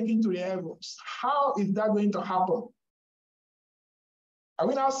to be taken to the heavens. How is that going to happen? Are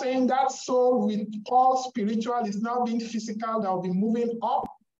we now saying that soul with all spiritual is now being physical, that will be moving up?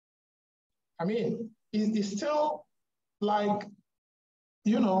 It's still like,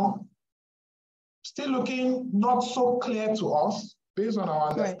 still looking not so clear to us based on our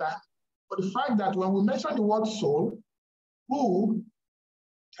understanding. Right. But the fact that when we mention the word soul,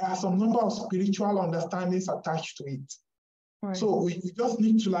 there are some number of spiritual understandings attached to it. Right. So we just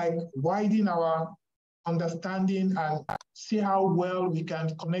need to widen our understanding and see how well we can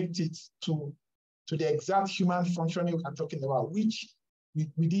connect it to the exact human functioning we are talking about, which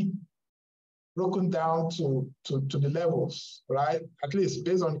we did broken down to the levels, right? At least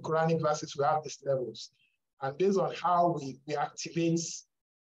based on Quranic verses, we have these levels. And based on how we activate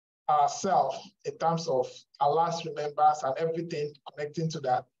ourselves in terms of Allah's remembrance and everything connecting to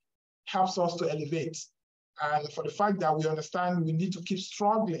that, helps us to elevate. And for the fact that we understand we need to keep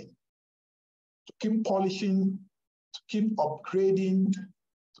struggling, to keep polishing, to keep upgrading,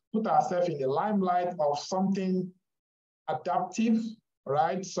 to put ourselves in the limelight of something adaptive,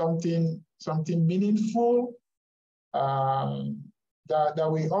 right? Something meaningful,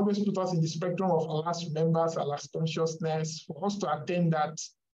 that we always put us in the spectrum of Allah's remembrance, Allah's consciousness, for us to attain that,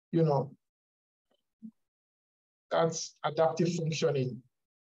 that's adaptive functioning.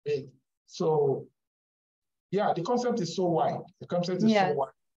 So, yeah, the concept is so wide. The concept is so wide.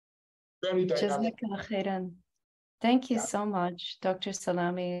 Very dynamic. Thank you so much, Dr.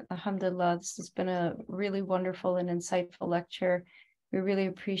 Salami. Alhamdulillah, this has been a really wonderful and insightful lecture. We really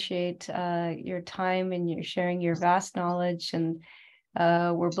appreciate your time and your sharing your vast knowledge, and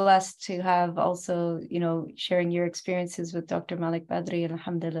we're blessed to have also, sharing your experiences with Dr. Malik Badri,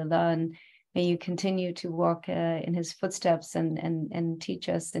 alhamdulillah, and may you continue to walk in his footsteps and teach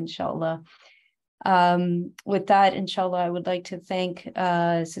us, inshallah. With that, inshallah, I would like to thank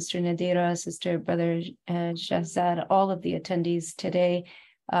Sister Nadira, Sister Brother Shahzad, all of the attendees today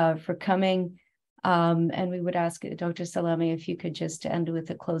for coming. And we would ask Dr. Salami if you could just end with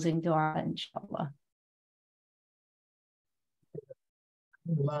a closing dua, inshallah.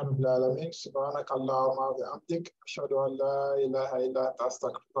 سبحانك اللهم وبحمدك أشهد أن لا إله إلا أنت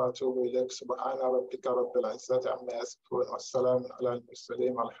أستغفرك وأتوب إليك سبحان ربك رب العزة عما يصفون والسلام على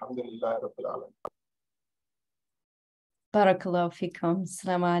المرسلين والحمد لله رب العالمين. Barakallahu fikum.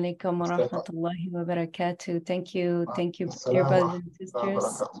 Assalamu alaikum wa rahmatullahi wa barakatuh. Thank you, dear brothers and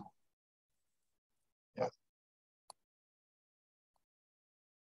sisters.